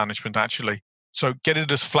 levels of management, actually. So get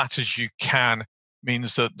it as flat as you can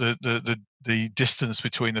means that the distance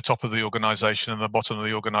between the top of the organization and the bottom of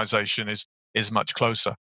the organization is much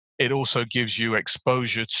closer. It also gives you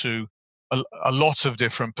exposure to a lot of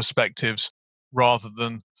different perspectives, rather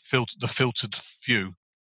than the filtered few.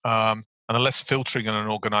 And the less filtering in an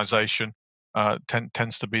organization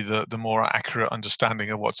tends to be the more accurate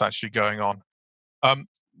understanding of what's actually going on. Um,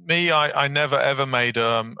 I never ever made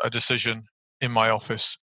a decision in my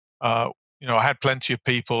office. Uh, I had plenty of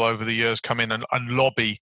people over the years come in and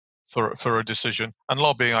lobby for a decision. And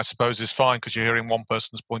lobbying, I suppose, is fine because you're hearing one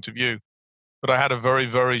person's point of view. But I had a very,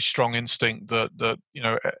 very strong instinct that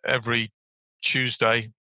every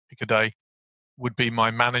Tuesday, pick a day, would be my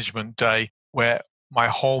management day, where my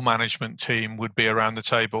whole management team would be around the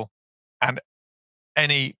table, and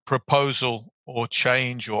any proposal or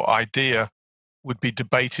change or idea would be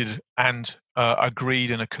debated and agreed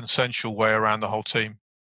in a consensual way around the whole team.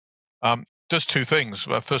 Does 2 things.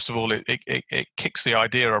 Well, first of all, it kicks the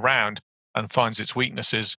idea around and finds its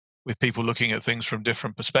weaknesses with people looking at things from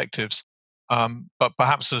different perspectives. But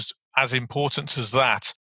perhaps as important as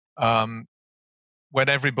that, um, when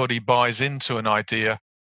everybody buys into an idea,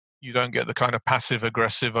 you don't get the kind of passive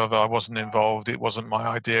aggressive of I wasn't involved, it wasn't my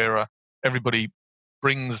idea. Everybody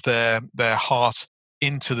brings their heart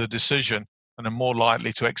into the decision and are more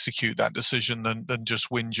likely to execute that decision than just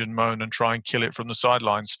whinge and moan and try and kill it from the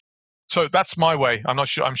sidelines. So that's my way.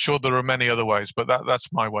 I'm sure there are many other ways, but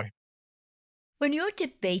that's my way. When you're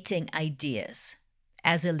debating ideas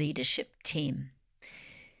as a leadership team,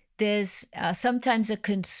 there's sometimes a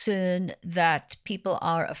concern that people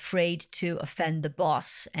are afraid to offend the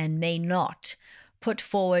boss and may not put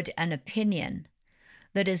forward an opinion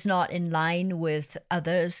that is not in line with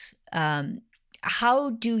others. How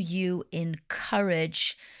do you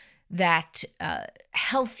encourage that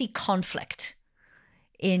healthy conflict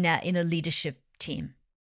in a leadership team?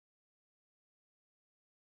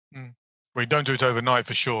 Well, you don't do it overnight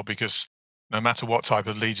for sure, because no matter what type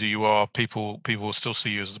of leader you are, people will still see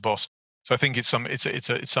you as the boss. So I think it's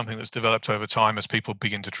something that's developed over time as people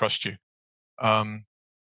begin to trust you. Um,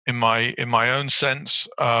 in my own sense,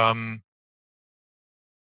 well,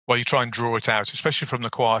 you try and draw it out, especially from the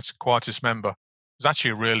quietest member. There's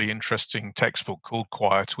actually a really interesting textbook called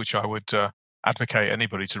Quiet, which I would advocate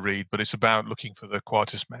anybody to read. But it's about looking for the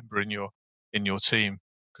quietest member in your team,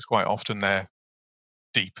 because quite often they're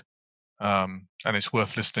deep, and it's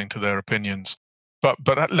worth listening to their opinions. But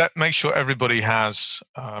make sure everybody has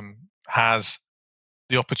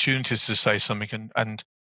the opportunities to say something, and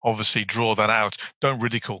obviously draw that out. Don't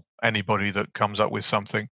ridicule anybody that comes up with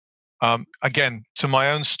something. Again, to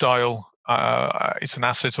my own style, it's an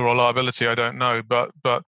asset or a liability, I don't know,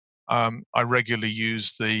 but I regularly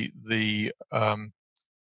use the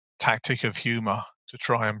tactic of humor to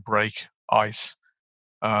try and break ice,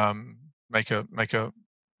 make a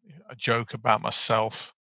joke about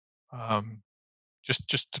myself, um, just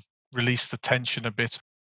to release the tension a bit.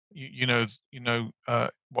 You know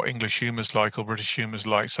what English humour's like or British humour's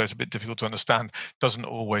like, so it's a bit difficult to understand. Doesn't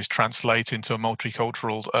always translate into a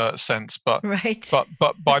multicultural sense, but Right.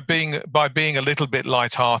 by being a little bit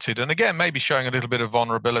light-hearted, and again maybe showing a little bit of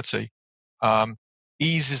vulnerability, um,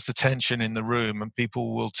 eases the tension in the room, and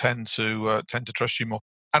people will tend to trust you more.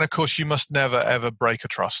 And of course, you must never ever break a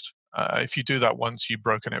trust. If you do that once, you've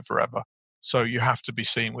broken it forever. So you have to be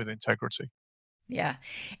seen with integrity. Yeah.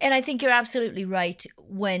 And I think you're absolutely right.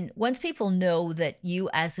 Once people know that you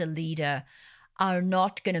as a leader are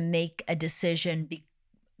not going to make a decision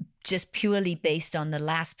just purely based on the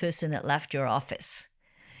last person that left your office,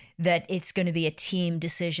 that it's going to be a team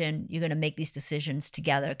decision. You're going to make these decisions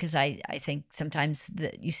together. Because I think sometimes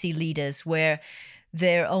you see leaders where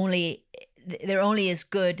they're only as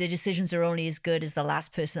good, the decisions are only as good as the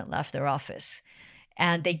last person that left their office.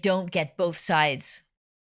 And they don't get both sides.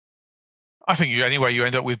 I think anyway you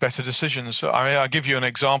end up with better decisions. I mean, I'll give you an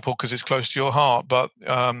example because it's close to your heart, but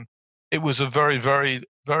it was a very, very,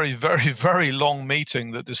 very, very, very long meeting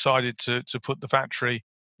that decided to put the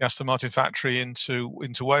Aston Martin factory into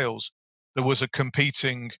Wales. There was a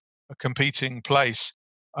competing place,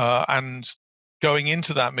 and going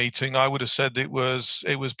into that meeting, I would have said it was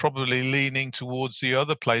probably leaning towards the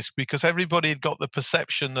other place, because everybody had got the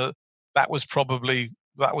perception that that was probably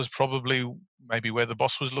maybe where the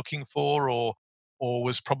boss was looking for, or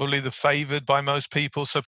was probably the favored by most people.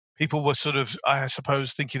 So people were sort of, I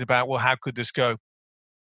suppose, thinking about, well, how could this go?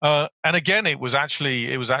 And again, it was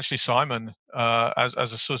actually Simon, as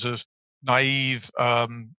a sort of naive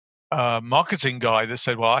marketing guy, that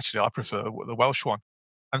said, well, actually, I prefer the Welsh one.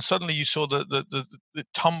 And suddenly you saw the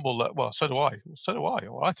tumble that, well, so do I. Well, so do I.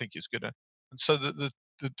 Well, I think it's good. And so the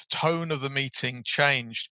tone of the meeting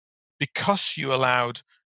changed, because you allowed,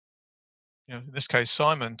 in this case,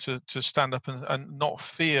 Simon, to stand up and not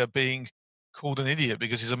fear being called an idiot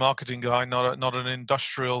because he's a marketing guy, not an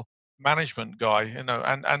industrial management guy.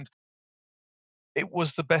 And it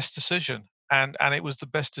was the best decision, and it was the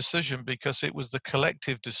best decision because it was the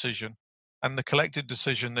collective decision, and the collective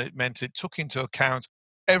decision, it meant it took into account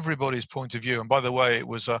everybody's point of view. And by the way, it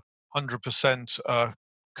was 100%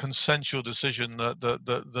 consensual decision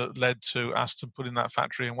that led to Aston putting that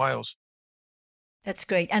factory in Wales. That's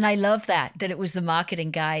great. And I love that it was the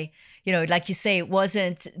marketing guy. Like you say, it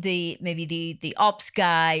wasn't maybe the ops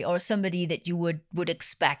guy or somebody that you would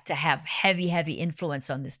expect to have heavy influence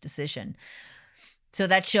on this decision. So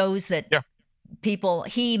that shows that Yeah.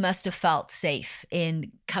 he must have felt safe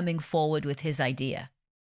in coming forward with his idea.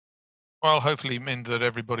 Well, hopefully it meant that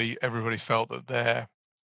everybody felt that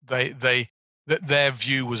their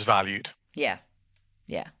view was valued. Yeah.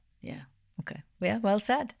 Yeah. Yeah. Okay. Yeah, well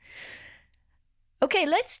said. Okay,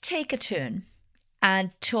 let's take a turn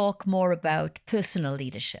and talk more about personal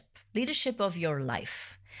leadership of your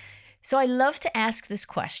life. So I love to ask this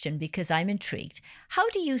question because I'm intrigued. How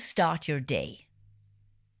do you start your day?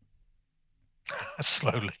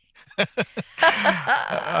 Slowly.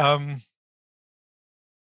 um,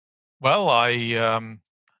 well, I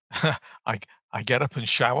I get up and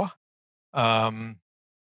shower. Um,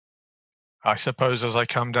 I suppose as I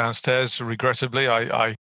come downstairs, regrettably,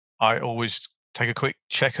 I always take a quick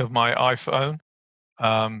check of my iPhone,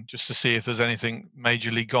 just to see if there's anything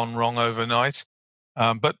majorly gone wrong overnight.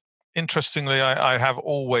 But interestingly, I have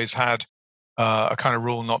always had a kind of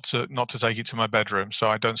rule not to take it to my bedroom, so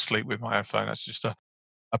I don't sleep with my iPhone. That's just a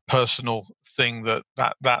personal thing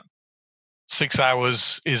that 6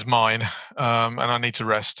 hours is mine, and I need to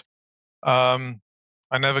rest. Um,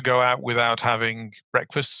 I never go out without having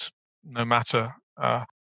breakfast, no matter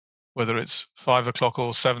whether it's 5 o'clock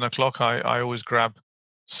or 7 o'clock. I always grab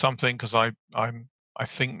something because I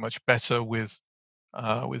think much better with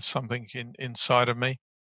something inside of me.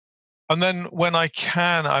 And then when I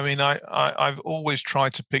can, I mean, I've always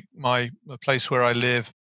tried to pick the place where I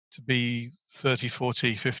live to be 30,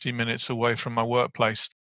 40, 50 minutes away from my workplace.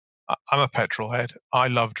 I'm a petrol head. I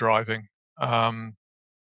love driving. Um,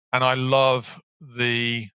 and I love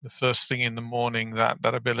the first thing in the morning, that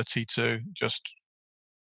ability to just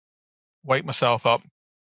wake myself up,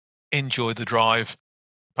 enjoy the drive,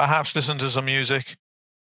 perhaps listen to some music,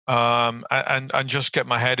 and just get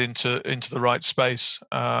my head into the right space,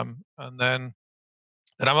 and then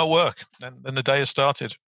I'm at work. Then the day has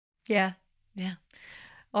started. Yeah, yeah.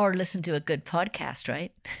 Or listen to a good podcast,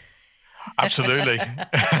 right? Absolutely.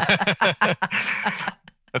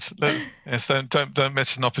 Yes, don't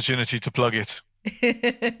miss an opportunity to plug it.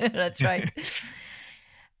 That's right.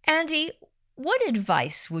 Andy, what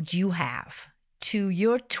advice would you have to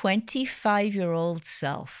your 25-year-old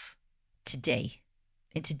self today,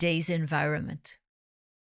 in today's environment?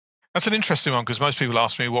 That's an interesting one because most people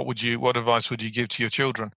ask me, what advice would you give to your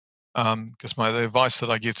children? Because the advice that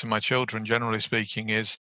I give to my children, generally speaking,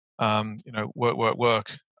 is, work, work,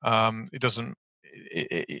 work. It doesn't.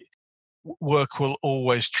 Work will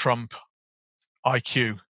always trump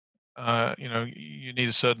IQ. You need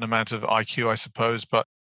a certain amount of IQ, I suppose, but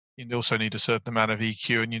you also need a certain amount of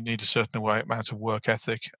EQ, and you need a certain amount of work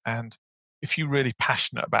ethic. And if you're really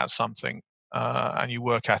passionate about something, and you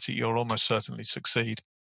work at it, you'll almost certainly succeed.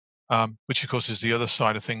 Which of course is the other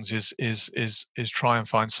side of things, is try and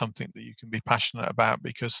find something that you can be passionate about,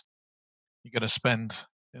 because you're going to spend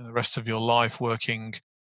the rest of your life working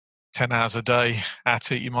 10 hours a day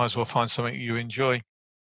at it. You might as well find something you enjoy.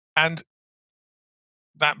 And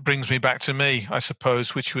that brings me back to me, I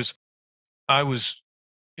suppose, which was, I was,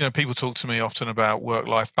 people talk to me often about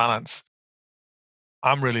work-life balance.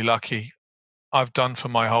 I'm really lucky. I've done for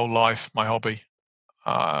my whole life my hobby.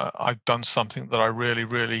 I've done something that I really,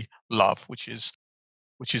 really love, which is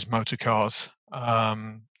motor cars.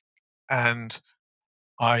 And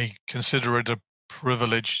I consider it a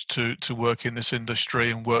privilege to work in this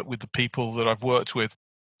industry and work with the people that I've worked with.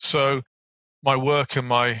 So my work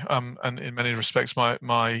and in many respects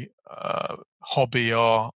my hobby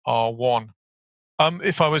are one.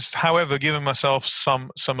 If I was, however, giving myself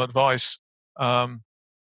some advice, um,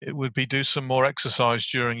 it would be do some more exercise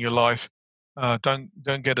during your life. Don't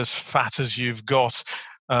get as fat as you've got,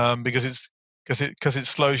 because it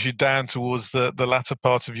slows you down towards the latter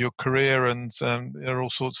part of your career, and there are all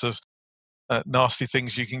sorts of nasty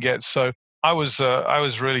things you can get. So I was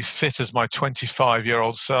really fit as my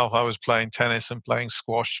 25-year-old self. I was playing tennis and playing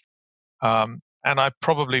squash, and I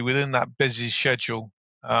probably, within that busy schedule,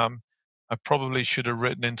 I probably should have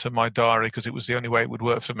written into my diary, because it was the only way it would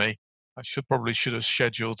work for me. I should have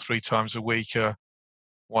scheduled 3 times a week a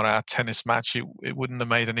 1 hour tennis match. It wouldn't have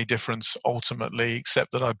made any difference ultimately,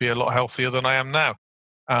 except that I'd be a lot healthier than I am now.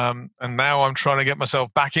 And now I'm trying to get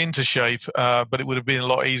myself back into shape, but it would have been a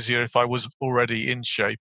lot easier if I was already in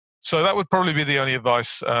shape. So that would probably be the only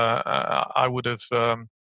advice I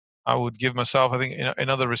would give myself. I think in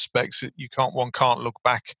other respects, one can't look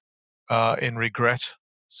back in regret.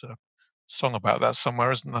 It's a song about that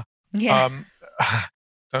somewhere, isn't there? Yeah. Um,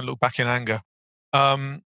 don't look back in anger.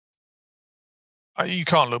 Um, you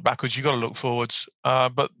can't look backwards. You've got to look forwards.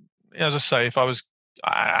 But as I say, if I was,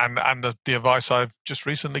 and the advice I've just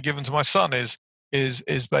recently given to my son is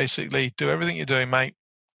basically, do everything you're doing, mate.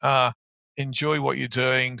 Enjoy what you're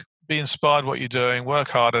doing. Be inspired what you're doing. Work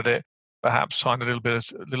hard at it. Perhaps find a little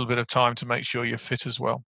bit of time to make sure you're fit as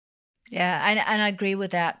well. Yeah, and I agree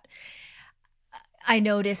with that. I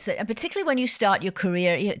noticed that, and particularly when you start your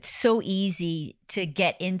career, it's so easy to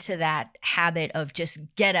get into that habit of just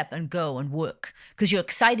get up and go and work because you're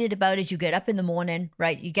excited about it. You get up in the morning,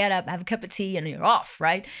 right? You get up, have a cup of tea, and you're off,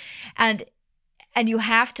 right? And And you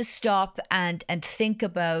have to stop and think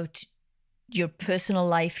about your personal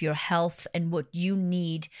life, your health, and what you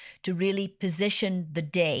need to really position the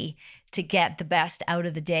day to get the best out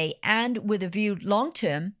of the day, and with a view long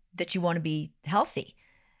term that you want to be healthy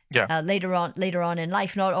Yeah. later on in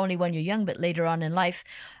life, not only when you're young, but later on in life.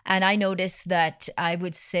 And I noticed that I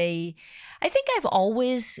would say, I think I've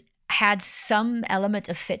always had some element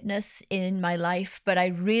of fitness in my life, but I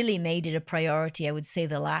really made it a priority, I would say,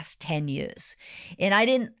 the last 10 years. And I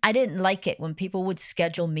didn't like it when people would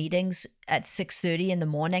schedule meetings at 6:30 in the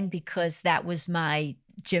morning, because that was my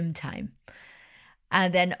gym time.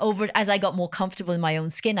 And then as I got more comfortable in my own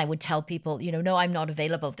skin, I would tell people, no, I'm not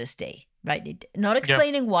available this day, right? Not Yeah.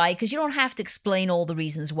 explaining why, because you don't have to explain all the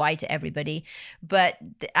reasons why to everybody, but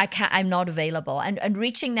I'm not available. And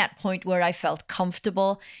reaching that point where I felt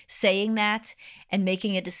comfortable saying that and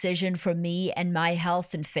making a decision for me and my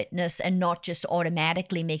health and fitness, and not just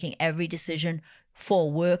automatically making every decision for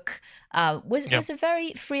work, Yeah. was a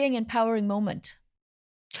very freeing, empowering moment.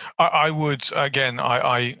 I would again.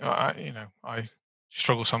 I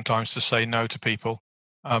struggle sometimes to say no to people.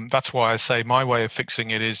 That's why I say my way of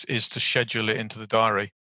fixing it is to schedule it into the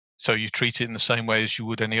diary. So you treat it in the same way as you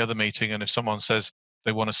would any other meeting. And if someone says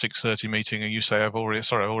they want a 6:30 meeting, and you say I've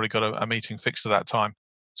already got a meeting fixed at that time.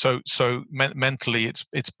 So mentally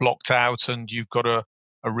it's blocked out, and you've got a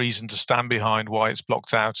reason to stand behind why it's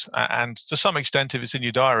blocked out. And to some extent, if it's in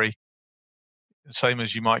your diary, same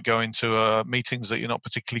as you might go into meetings that you're not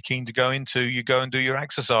particularly keen to go into, you go and do your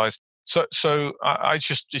exercise.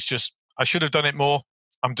 It's just I should have done it more.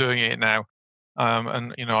 I'm doing it now,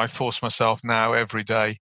 and I force myself now every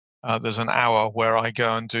day. There's an hour where I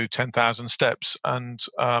go and do 10,000 steps, and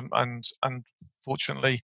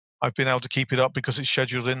fortunately, I've been able to keep it up because it's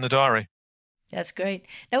scheduled in the diary. That's great.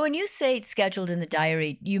 Now, when you say it's scheduled in the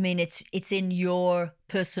diary, you mean it's in your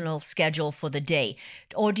personal schedule for the day,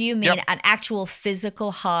 or do you Yep. mean an actual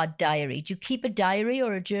physical hard diary? Do you keep a diary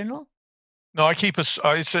or a journal? No, I keep it's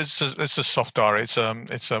a soft diary. It's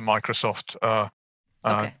a Microsoft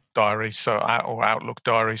Okay. diary, or Outlook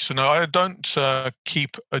diary. So no, I don't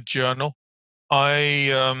keep a journal.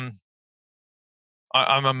 I um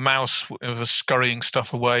I'm a mouse of a scurrying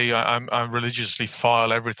stuff away. I religiously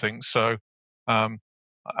file everything. So um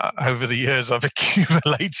over the years, I've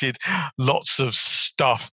accumulated lots of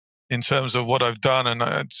stuff in terms of what I've done,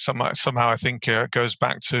 and somehow I think it goes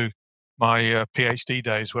back to my PhD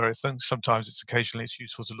days, where I think sometimes occasionally it's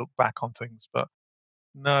useful to look back on things. But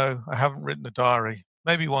no, I haven't written a diary.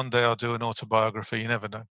 Maybe one day I'll do an autobiography. You never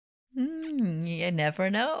know. You never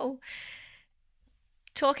know.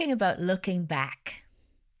 Talking about looking back,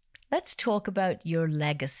 let's talk about your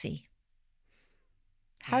legacy.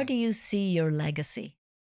 How Mm. do you see your legacy?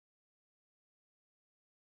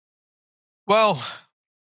 Well,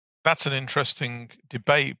 that's an interesting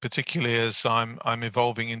debate, particularly as I'm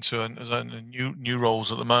evolving into a new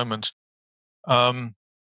roles at the moment. Um,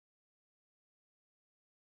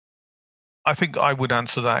 I think I would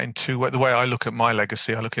answer that in two ways. The way I look at my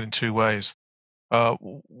legacy, I look at it in two ways.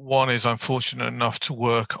 One is I'm fortunate enough to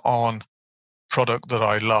work on product that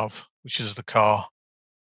I love, which is the car,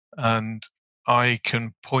 and I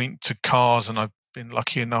can point to cars, and I've been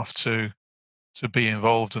lucky enough to be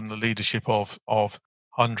involved in the leadership of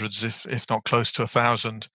hundreds, if not close to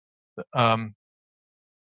 1,000. Um,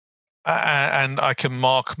 and I can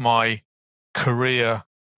mark my career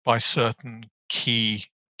by certain key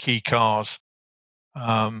cars.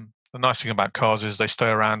 The nice thing about cars is they stay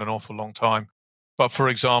around an awful long time. But for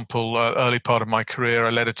example, early part of my career, I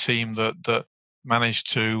led a team that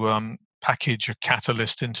managed to package a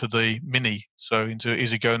catalyst into the Mini, so into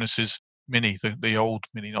Isigonius's Mini, the old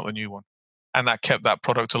Mini, not the new one, and that kept that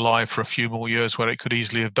product alive for a few more years, where it could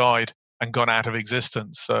easily have died and gone out of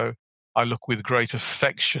existence. So I look with great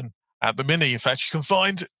affection at the Mini. In fact, you can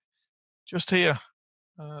find just here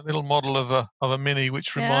a little model of a Mini,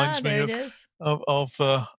 which Yeah, reminds me there it is. of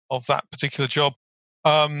that particular job.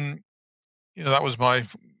 Um, that was my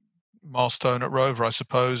milestone at Rover, I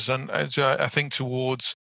suppose. And as I think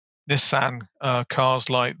towards Nissan, cars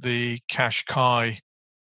like the Qashqai,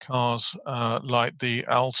 cars like the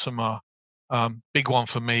Altima. Big one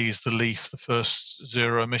for me is the Leaf, the first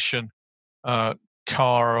zero emission uh,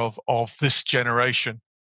 car of this generation,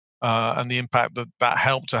 and the impact that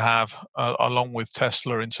helped to have, along with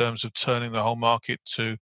Tesla, in terms of turning the whole market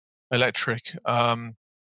to electric.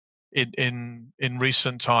 In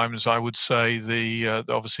recent times, I would say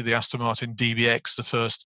obviously the Aston Martin DBX, the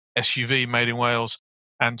first SUV made in Wales,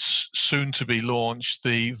 and soon to be launched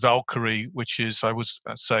the Valkyrie, which is, I would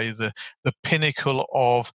say, the pinnacle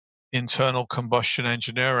of internal combustion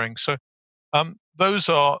engineering. So those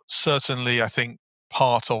are certainly, I think,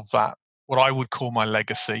 part of that, what I would call my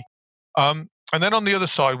legacy. And then on the other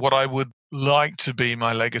side, what I would like to be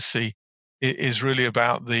my legacy is really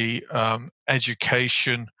about the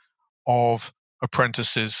education of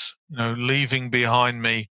apprentices, leaving behind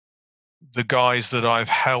me the guys that I've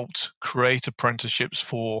helped create apprenticeships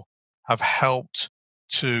for, have helped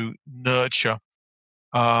to nurture,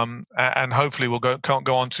 and hopefully can't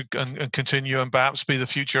go on to and continue and perhaps be the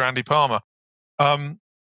future Andy Palmer.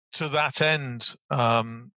 To that end,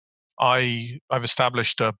 I've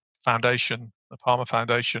established a foundation, the Palmer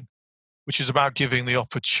Foundation, which is about giving the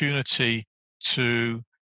opportunity to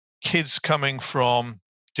kids coming from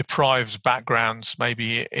deprived backgrounds,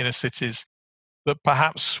 maybe inner cities, that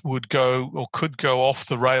perhaps would go or could go off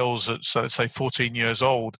the rails at, so let's say, 14 years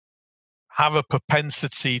old, have a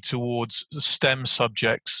propensity towards the STEM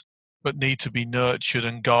subjects, but need to be nurtured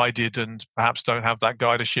and guided, and perhaps don't have that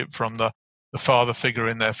guidership from the father figure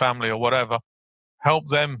in their family or whatever. Help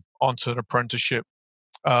them onto an apprenticeship,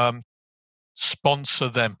 sponsor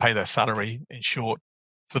them, pay their salary, in short,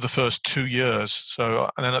 for the first 2 years. So,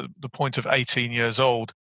 and then at the point of 18 years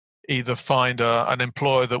old, either find an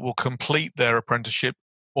employer that will complete their apprenticeship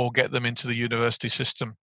or get them into the university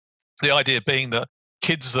system. The idea being that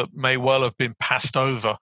kids that may well have been passed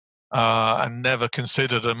over and never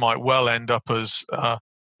considered, and might well end up as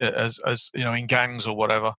in gangs or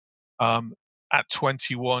whatever, at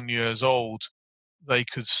 21 years old, they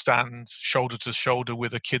could stand shoulder to shoulder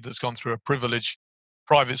with a kid that's gone through a privileged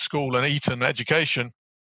private school and Eton education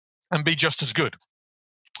and be just as good.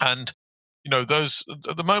 And those,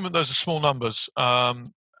 at the moment, those are small numbers,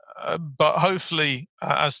 but hopefully,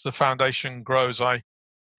 as the foundation grows, I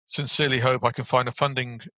sincerely hope I can find a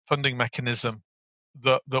funding mechanism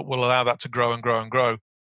that will allow that to grow and grow and grow,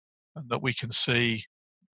 and that we can see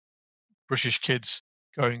British kids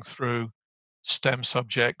going through STEM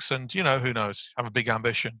subjects, and who knows, have a big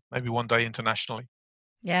ambition, maybe one day internationally.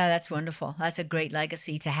 Yeah, that's wonderful. That's a great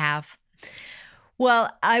legacy to have.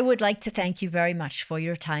 Well, I would like to thank you very much for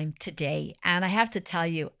your time today. And I have to tell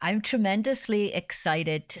you, I'm tremendously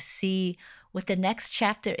excited to see what the next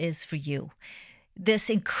chapter is for you. This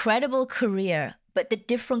incredible career, but the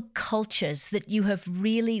different cultures that you have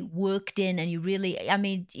really worked in, and you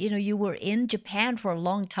were in Japan for a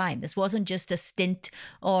long time. This wasn't just a stint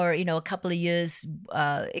or, a couple of years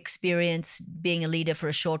experience being a leader for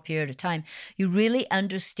a short period of time. You really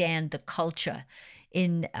understand the culture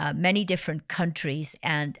in many different countries.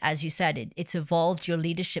 And as you said, it's evolved your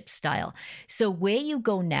leadership style. So where you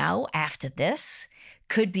go now after this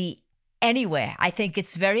could be anywhere. I think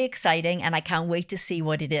it's very exciting, and I can't wait to see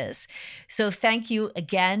what it is. So thank you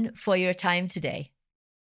again for your time today.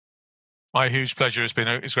 My huge pleasure. It's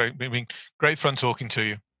been great fun talking to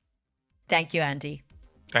you. Thank you, Andy.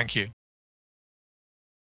 Thank you.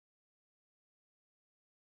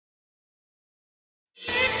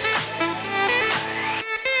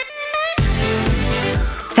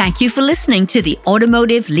 Thank you for listening to the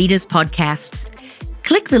Automotive Leaders Podcast.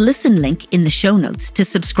 Click the listen link in the show notes to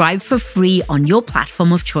subscribe for free on your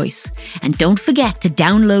platform of choice. And don't forget to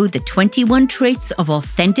download the 21 Traits of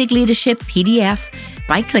Authentic Leadership PDF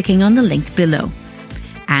by clicking on the link below.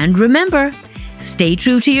 And remember, stay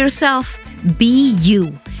true to yourself, be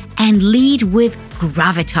you, and lead with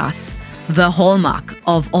gravitas, the hallmark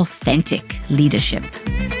of authentic leadership.